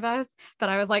any of us, but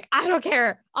I was like, I don't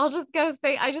care, I'll just go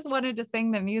sing. I just wanted to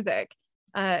sing the music.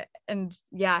 And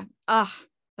yeah,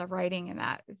 the writing in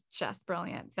that is just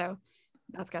brilliant. So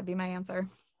that's got to be my answer.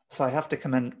 So I have to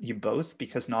commend you both,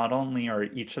 because not only are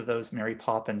each of those Mary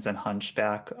Poppins and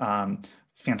Hunchback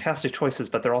fantastic choices,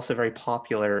 but they're also very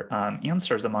popular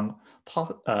answers among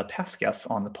past guests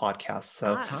on the podcast.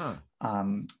 So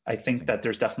I think that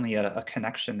there's definitely a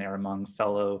connection there among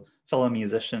fellow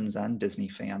musicians and Disney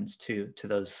fans to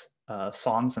those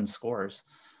songs and scores.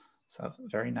 So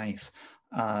very nice.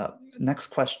 Next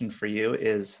question for you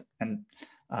is, and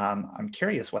I'm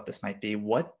curious what this might be,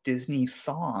 what Disney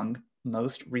song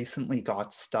most recently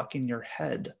got stuck in your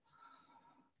head?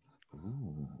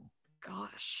 Ooh.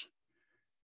 Gosh.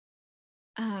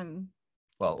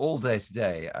 Well, all day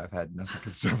today, I've had Nothing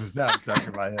Can Stop Us Now stuck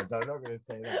in my head. I'm not going to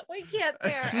say that. We can't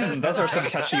there. Those are some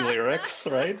catchy lyrics,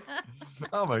 right?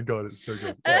 Oh my God, it's so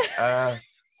good.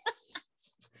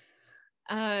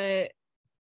 Do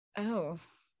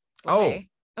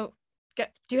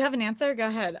you have an answer? Go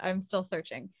ahead. I'm still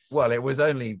searching. Well, it was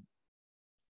only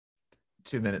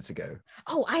 2 minutes ago.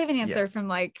 Oh, I have an answer from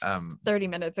like 30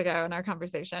 minutes ago in our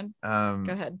conversation. Go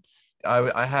ahead.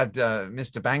 I had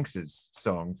Mr. Banks's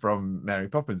song from Mary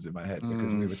Poppins in my head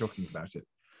because we were talking about it.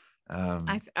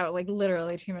 Like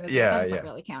literally 2 minutes ago. That doesn't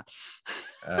really count.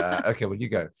 Okay, well, you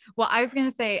go. Well, I was going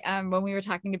to say when we were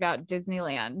talking about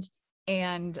Disneyland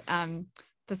and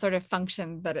the sort of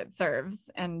function that it serves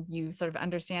and you sort of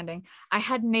understanding, I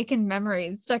had Making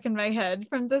Memories stuck in my head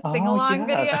from the sing-along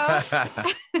video. Oh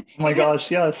my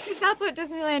gosh, yes. That's what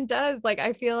Disneyland does. Like,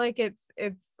 I feel like it's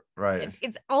right.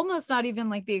 It's almost not even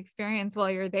like the experience while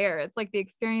you're there. It's like the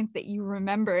experience that you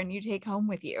remember and you take home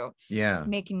with you. Yeah.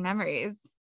 Making memories.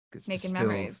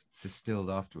 Memories. Distilled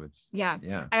afterwards. Yeah.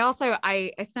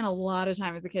 I spent a lot of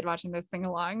time as a kid watching those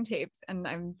sing-along tapes, and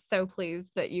I'm so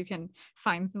pleased that you can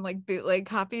find some like bootleg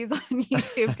copies on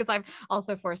YouTube, because I've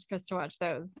also forced Chris to watch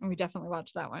those, and we definitely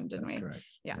watched that one, didn't we? Correct.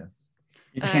 Yeah.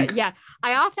 Yes.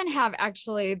 I often have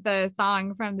actually the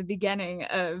song from the beginning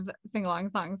of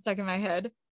sing-along songs stuck in my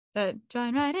head. That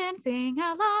join right in, sing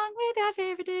along with your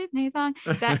favorite Disney song.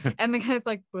 That, and the guy's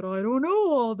like, but I don't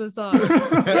know all the songs.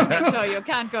 So you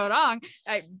can't go wrong.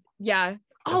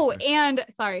 Oh, and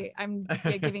sorry, I'm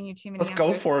giving you too many. Let's answers.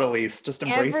 go for it, Elise. Just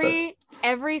embrace it.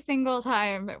 Every single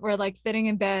time we're like sitting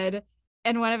in bed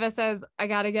and one of us says, I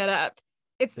gotta get up.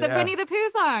 It's the Winnie the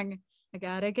Pooh song. I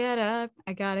gotta get up.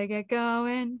 I gotta get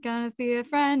going. Gonna see a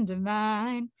friend of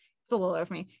mine. It's a little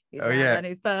over me. He's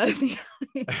he's fuzzy.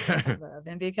 I love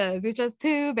him because he's just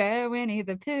Pooh Bear, Winnie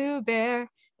the Pooh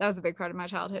Bear. That was a big part of my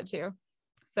childhood too.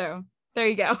 So there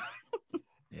you go.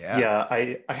 Yeah,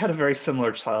 I had a very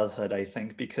similar childhood, I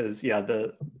think, because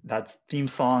that theme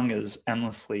song is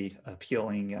endlessly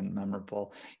appealing and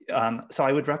memorable. So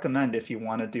I would recommend, if you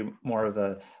want to do more of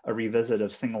a revisit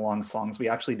of sing-along songs, we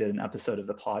actually did an episode of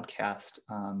the podcast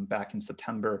back in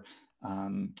September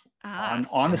on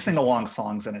the sing-along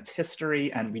songs and its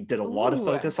history, and we did a lot of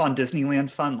focus on Disneyland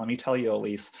fun. Let me tell you,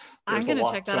 Elise, I'm going to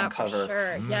check that out for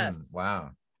sure. Yes.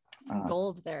 Wow. Some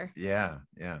gold there. Yeah.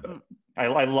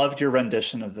 I loved your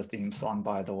rendition of the theme song,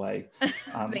 by the way.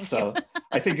 So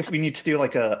I think if we need to do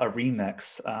like a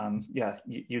remix,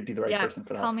 you'd be the right person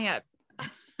for that. Call me up.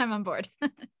 I'm on board.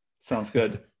 Sounds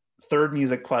good. Third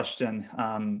music question.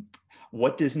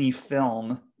 What Disney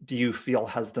film do you feel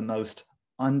has the most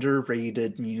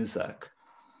underrated music?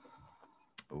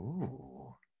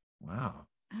 Ooh. Wow.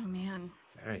 Oh man.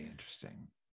 Very interesting.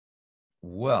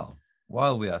 Well,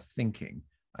 while we are thinking,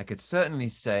 I could certainly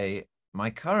say my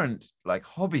current like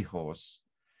hobby horse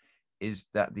is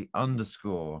that the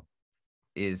underscore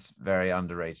is very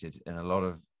underrated in a lot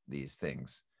of these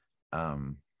things.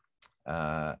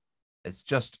 It's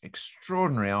just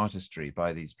extraordinary artistry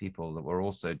by these people that were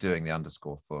also doing the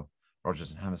underscore for Rodgers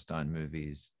and Hammerstein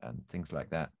movies and things like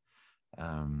that,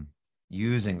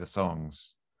 using the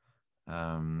songs.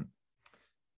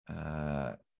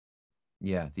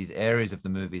 Yeah, these areas of the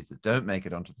movies that don't make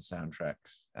it onto the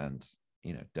soundtracks and,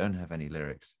 you know, don't have any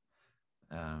lyrics.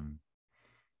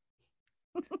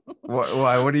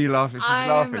 Why? What are you laughing? She's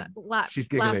laughing. She's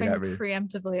giggling laughing at me.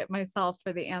 preemptively at myself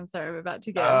for the answer I'm about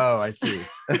to give. Oh, I see.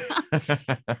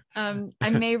 I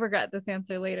may regret this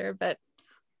answer later, but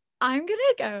I'm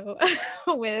gonna go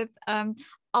with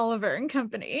Oliver and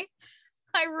Company.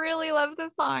 I really love the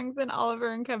songs in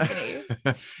Oliver and Company.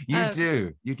 You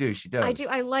do. She does. I do.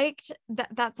 I liked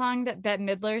that song that Bette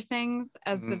Midler sings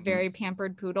as the very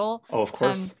pampered poodle. Oh, of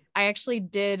course. I actually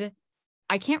did.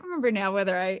 I can't remember now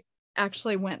whether I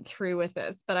actually went through with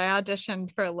this, but I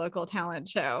auditioned for a local talent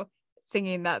show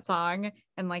singing that song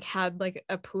and like had like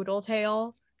a poodle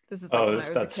tail. This is like when I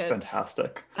was that's a kid.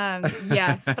 Fantastic.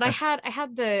 Yeah, but I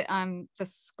had the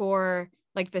score,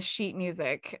 like the sheet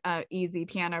music, easy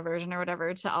piano version or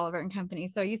whatever to Oliver and Company.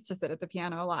 So I used to sit at the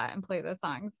piano a lot and play those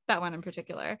songs, that one in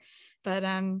particular. But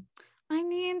I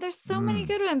mean, there's so many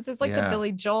good ones. There's like the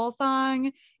Billy Joel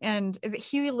song, and is it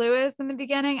Huey Lewis in the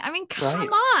beginning? I mean, come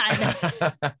on.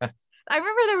 I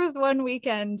remember there was one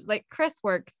weekend, like Chris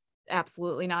works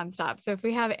absolutely nonstop. So if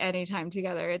we have any time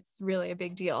together, it's really a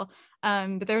big deal.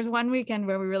 But there was one weekend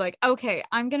where we were like, okay,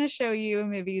 I'm going to show you a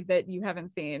movie that you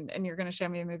haven't seen, and you're going to show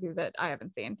me a movie that I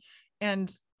haven't seen. And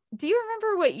do you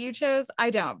remember what you chose? I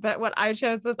don't, but what I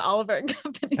chose was Oliver and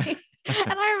Company.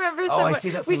 And I remember I see,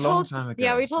 that's a long time ago.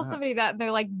 Yeah, we told somebody that, and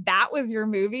they're like, that was your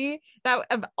movie, that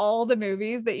of all the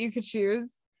movies that you could choose.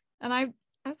 And I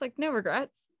was like, no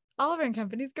regrets. Oliver and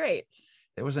Company's great.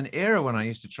 There was an era when I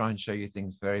used to try and show you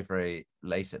things very, very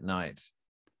late at night,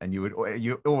 and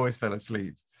you always fell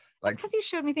asleep. Like, because you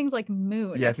showed me things like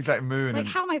Moon. Yeah, things like Moon. Like,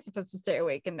 how am I supposed to stay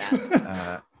awake in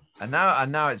that? And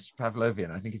now it's Pavlovian.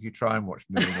 I think if you try and watch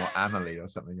Moon or Amelie or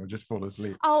something, you'll just fall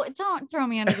asleep. Oh, don't throw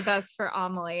me under the bus for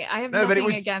Amelie. I have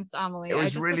nothing against Amelie. It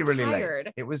was really tired.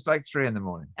 late. It was like 3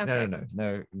 a.m. Okay.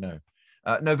 No.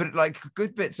 No, but like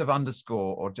good bits of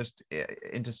underscore or just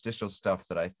interstitial stuff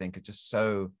that I think are just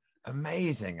so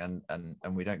amazing, and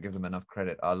we don't give them enough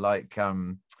credit, are like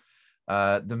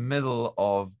the middle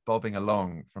of Bobbing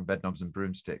Along from Bedknobs and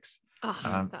Broomsticks.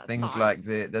 Things song. Like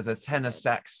there's a tenor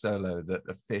sax solo that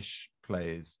a fish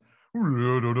plays.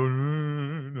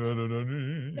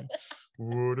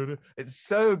 It's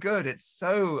so good. It's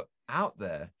so out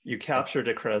there. You captured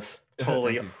it, Chris.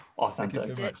 Totally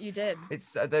authentic. You did.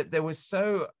 It's they were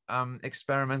so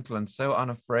experimental and so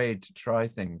unafraid to try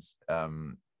things.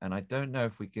 And I don't know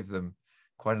if we give them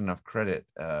quite enough credit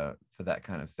for that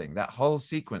kind of thing. That whole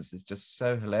sequence is just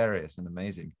so hilarious and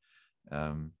amazing.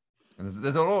 And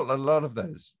there's a lot of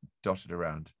those dotted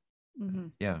around. Mm-hmm.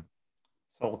 Yeah.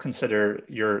 So we'll consider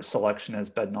your selection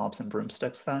as Bedknobs and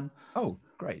Broomsticks then. Oh,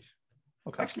 great.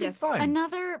 Okay. Actually, yes. fine.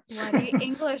 Another bloody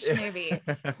English movie.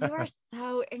 You are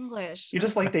so English. You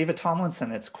just like David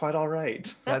Tomlinson. It's quite all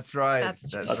right. That's right.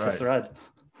 That's right. the thread.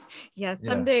 Yeah,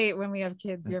 someday when we have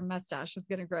kids, your mustache is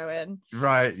going to grow in.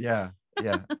 Right. Yeah.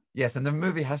 Yes, and the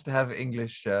movie has to have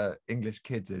English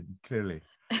kids in, clearly.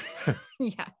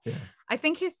 Yeah. I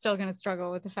think he's still going to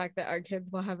struggle with the fact that our kids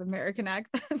will have American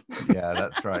accents. Yeah,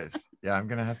 that's right. Yeah, I'm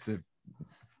going to have to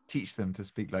teach them to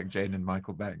speak like Jane and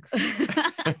Michael Banks.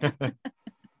 Oh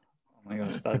my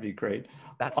gosh, that'd be great.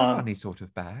 That's a funny sort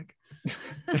of bag.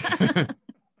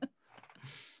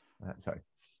 Sorry.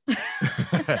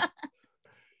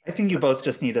 I think you both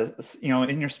just need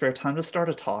in your spare time to start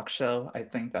a talk show. I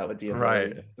think that would be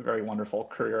a very wonderful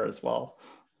career as well.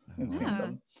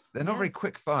 They're not very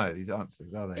quick fire, these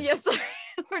answers, are they? Yes,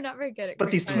 we're not very good at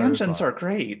But these tangents are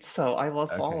great, so I love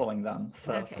following them.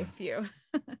 So. Okay, phew.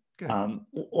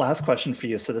 Last question for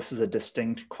you. So this is a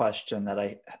distinct question that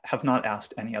I have not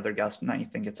asked any other guest, and I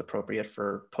think it's appropriate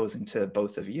for posing to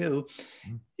both of you.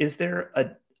 Mm-hmm. Is there a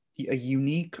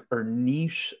unique or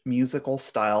niche musical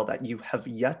style that you have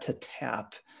yet to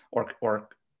tap or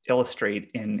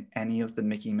illustrate in any of the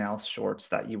Mickey Mouse shorts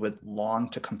that you would long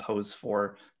to compose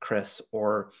for, Chris,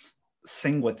 or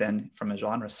sing within from a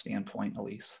genre standpoint,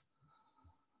 Elise?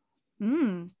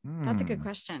 That's a good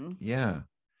question. Yeah.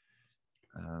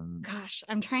 Gosh,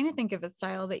 I'm trying to think of a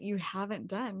style that you haven't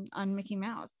done on Mickey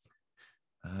Mouse.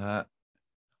 Well,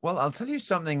 I'll tell you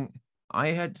something I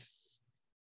had,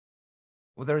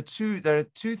 well, there are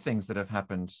two things that have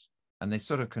happened, and they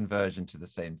sort of converge into the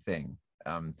same thing.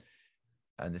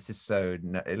 And this is so,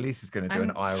 Elise is going to do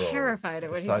an eye roll. I'm terrified at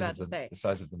what he's about to say. The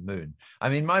size of the moon. I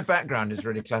mean, my background is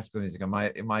really classical music, and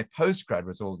my postgrad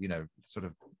was all, sort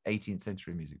of 18th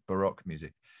century music, Baroque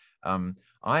music.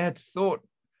 I had thought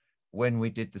when we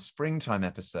did the springtime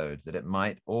episode that it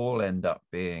might all end up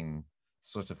being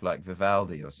sort of like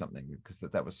Vivaldi or something, because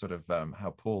that was sort of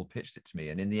how Paul pitched it to me.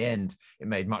 And in the end, it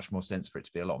made much more sense for it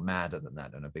to be a lot madder than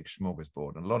that, and a big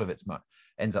smorgasbord. And a lot of it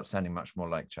ends up sounding much more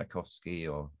like Tchaikovsky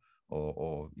or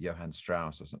Johann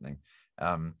Strauss or something.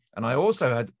 And I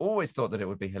also had always thought that it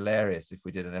would be hilarious if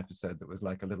we did an episode that was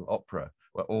like a little opera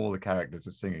where all the characters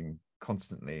were singing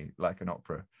constantly like an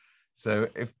opera. So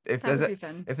if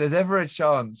there's ever a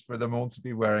chance for them all to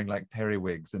be wearing like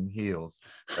periwigs and heels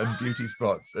and beauty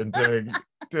spots and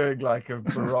doing like a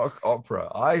Baroque opera,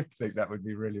 I think that would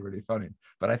be really, really funny.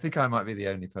 But I think I might be the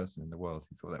only person in the world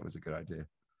who thought that was a good idea.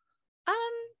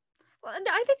 Well,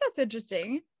 I think that's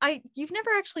interesting. You've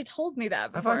never actually told me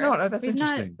that before. Have I not? Oh, that's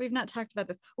interesting. We've not talked about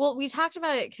this. Well, we talked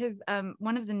about it because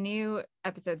one of the new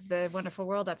episodes, the Wonderful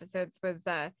World episodes, was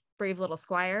Brave Little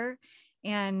Squire.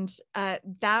 And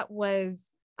that was,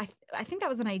 I think that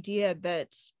was an idea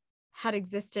that had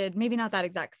existed, maybe not that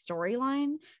exact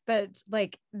storyline, but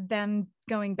like them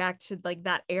going back to like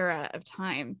that era of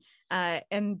time.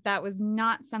 And that was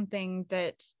not something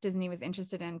that Disney was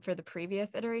interested in for the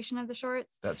previous iteration of the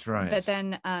shorts. That's right. But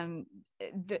then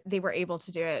they were able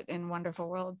to do it in Wonderful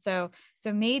World. So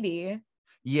maybe.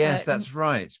 Yes, that's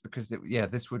right. Because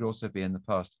this would also be in the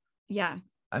past. Yeah.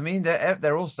 I mean,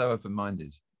 they're all so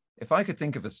open-minded. If we could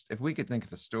think of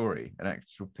a story, an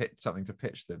actual something to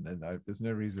pitch them, then there's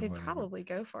no reason they'd why probably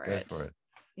go for it.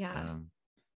 Yeah.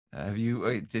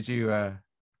 Did you?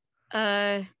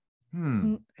 It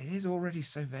is already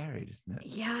so varied, isn't it?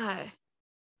 Yeah.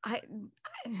 I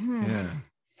Yeah.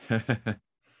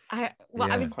 I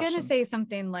was gonna say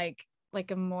something like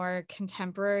a more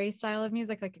contemporary style of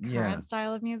music, like a current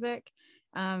style of music,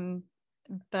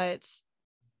 but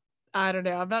I don't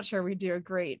know. I'm not sure we do a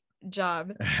great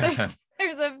job.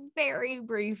 There's a very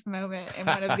brief moment in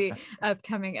one of the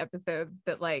upcoming episodes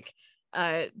that like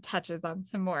touches on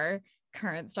some more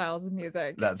current styles of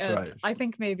music. That's right. I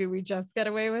think maybe we just get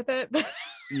away with it, but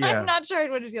I'm not sure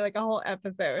I'd want to do like a whole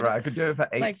episode. Right, I could do it for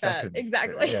 8 like seconds. That.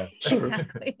 Exactly. Yeah.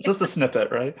 Exactly. Just a snippet,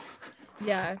 right?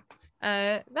 Yeah.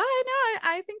 I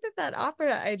think that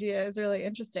opera idea is really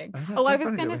interesting. I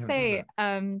was going to say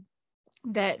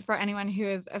that for anyone who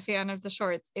is a fan of the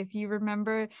shorts, if you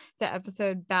remember the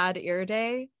episode Bad Ear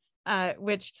Day,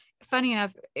 which funny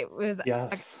enough, it was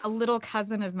a little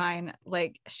cousin of mine,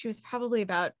 like she was probably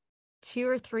about 2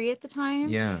 or 3 at the time.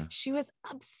 Yeah. She was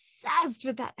obsessed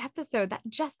with that episode,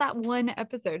 that one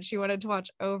episode she wanted to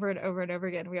watch over and over and over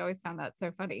again. We always found that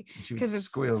so funny. She would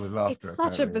squeal with laughter. It's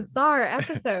such a bizarre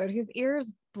episode. His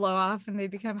ears blow off and they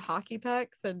become hockey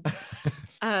pucks, and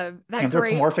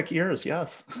anthropomorphic ears.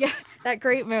 Yes. Yeah, that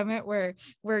great moment where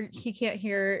he can't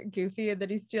hear Goofy and then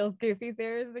he steals Goofy's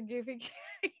ears, and Goofy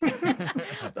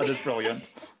that is brilliant.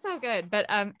 So good. But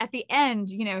at the end,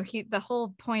 the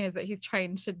whole point is that he's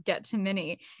trying to get to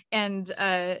Minnie, and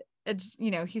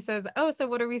he says, "Oh, so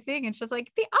what are we seeing?" And she's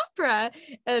like, "The opera."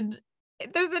 And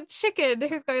there's a chicken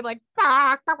who's going like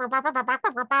bark, bark, bark, bark, bark,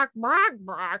 bark, bark, bark,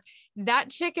 bark.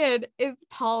 That chicken is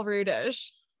Paul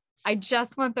Rudish. I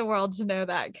just want the world to know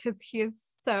that, because he is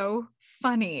so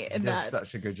funny in that. He does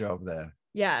such a good job there.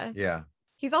 Yeah. Yeah.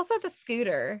 He's also the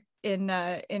scooter in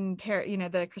Paris,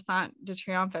 the Croissant de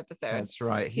Triomphe episode. That's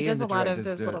right. He does a lot of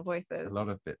those little voices. A lot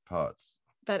of bit parts.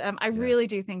 But I really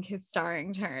do think his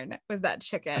starring turn was that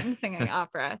chicken singing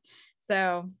opera.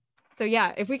 So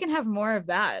yeah, if we can have more of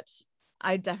that,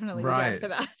 I definitely would down for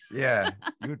that. Yeah,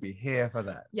 you would be here for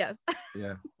that. Yes.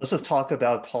 Yeah. Let's just talk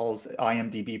about Paul's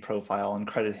IMDb profile and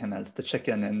credit him as the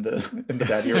chicken in the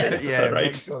Bad Ear Day. Yeah, right.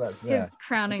 make sure that's there. His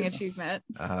crowning achievement.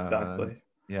 Exactly.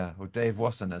 Yeah. Well, Dave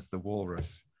Wasson as the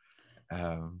walrus.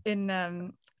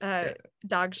 In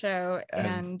Dog Show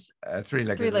and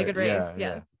Three-Legged Race.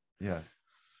 Yes. Yeah.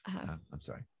 I'm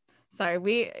sorry. Sorry,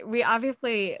 we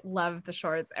obviously love the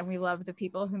shorts, and we love the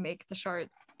people who make the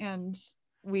shorts, and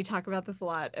we talk about this a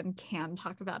lot and can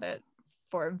talk about it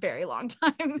for a very long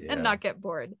time and not get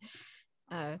bored.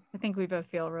 I think we both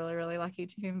feel really, really lucky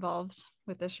to be involved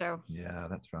with this show. Yeah,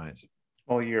 that's right.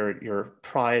 Well, your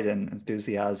pride and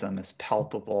enthusiasm is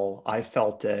palpable. I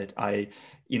felt it.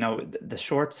 The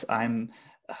shorts,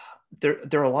 there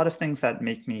are a lot of things that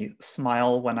make me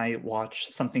smile when I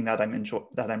watch something that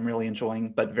I'm really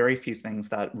enjoying, but very few things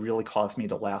that really cause me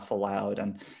to laugh aloud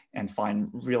and find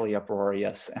really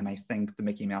uproarious. And I think the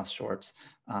Mickey Mouse shorts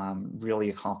really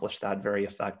accomplish that very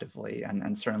effectively.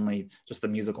 And certainly just the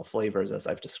musical flavors, as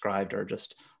I've described, are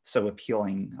just so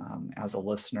appealing as a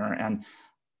listener. And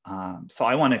so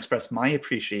I want to express my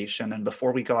appreciation. And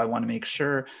before we go, I want to make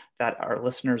sure that our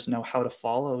listeners know how to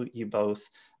follow you both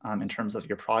in terms of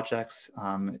your projects,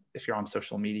 if you're on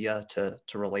social media, to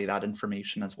relay that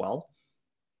information as well.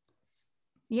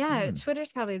 Yeah,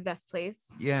 Twitter's probably the best place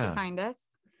to find us.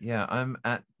 Yeah, I'm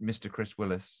at Mr. Chris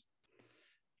Willis.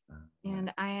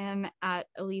 And I am at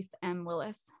Elise M.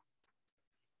 Willis.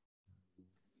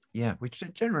 Yeah, we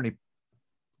generally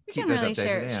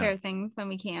share things when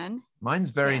we can.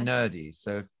 Mine's very nerdy,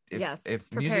 so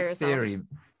if music theory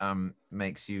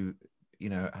makes you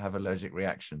have allergic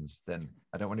reactions, then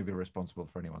I don't want to be responsible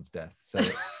for anyone's death, so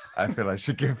I feel I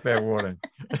should give fair warning.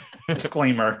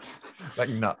 Disclaimer. Like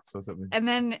nuts or something. And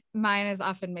then mine is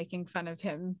often making fun of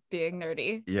him being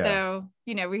nerdy, so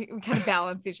we kind of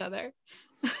balance each other.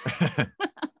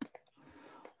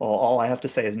 Well, all I have to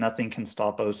say is nothing can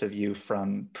stop both of you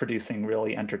from producing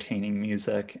really entertaining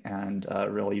music and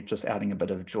really just adding a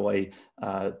bit of joy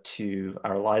to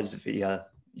our lives via,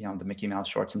 the Mickey Mouse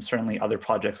shorts, and certainly other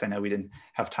projects. I know we didn't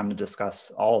have time to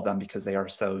discuss all of them because they are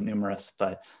so numerous,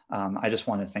 but I just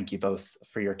want to thank you both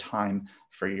for your time,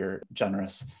 for your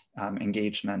generous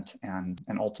engagement, and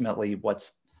ultimately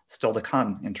what's still to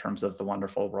come in terms of the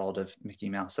wonderful world of Mickey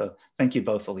Mouse. So thank you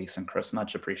both, Elise and Chris,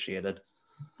 much appreciated.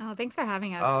 Oh, thanks for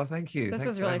having us. Oh, thank you. This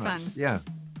was really fun. Yeah.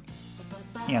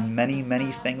 And many,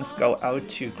 many thanks go out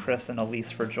to Chris and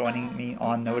Elise for joining me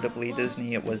on Notably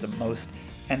Disney. It was a most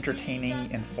entertaining,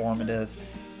 informative,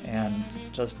 and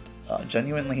just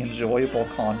genuinely enjoyable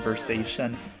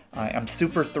conversation. I am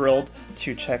super thrilled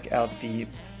to check out the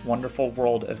wonderful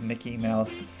world of Mickey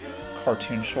Mouse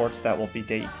cartoon shorts that will be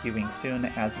debuting soon.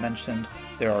 As mentioned,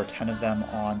 there are 10 of them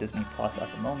on Disney Plus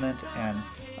at the moment, and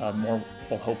more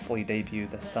will hopefully debut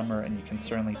this summer, and you can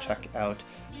certainly check out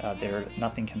their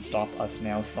Nothing Can Stop Us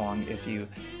Now song if you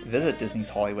visit Disney's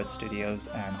Hollywood Studios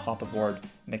and hop aboard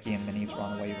Mickey and Minnie's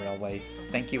Runaway Railway.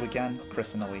 Thank you again,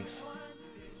 Chris and Elise.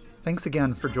 Thanks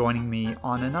again for joining me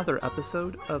on another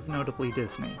episode of Notably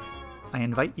Disney. I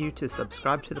invite you to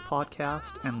subscribe to the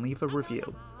podcast and leave a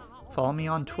review. Follow me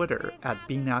on Twitter at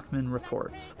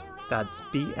bnachman_reports. That's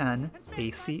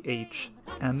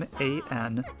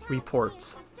BNACHMAN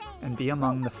reports, and be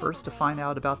among the first to find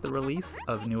out about the release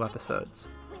of new episodes.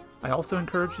 I also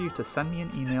encourage you to send me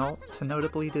an email to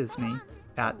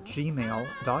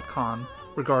notablydisney@gmail.com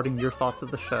regarding your thoughts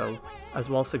of the show, as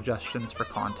well as suggestions for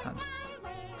content.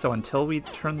 So until we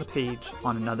turn the page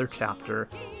on another chapter,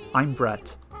 I'm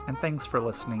Brett, and thanks for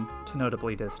listening to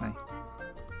Notably Disney.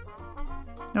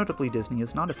 Notably Disney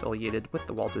is not affiliated with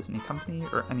the Walt Disney Company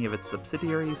or any of its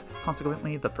subsidiaries.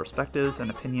 Consequently, the perspectives and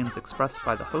opinions expressed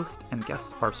by the host and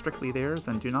guests are strictly theirs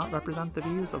and do not represent the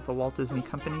views of the Walt Disney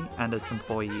Company and its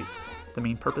employees. The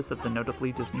main purpose of the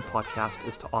Notably Disney podcast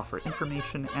is to offer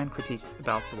information and critiques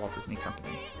about the Walt Disney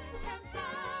Company.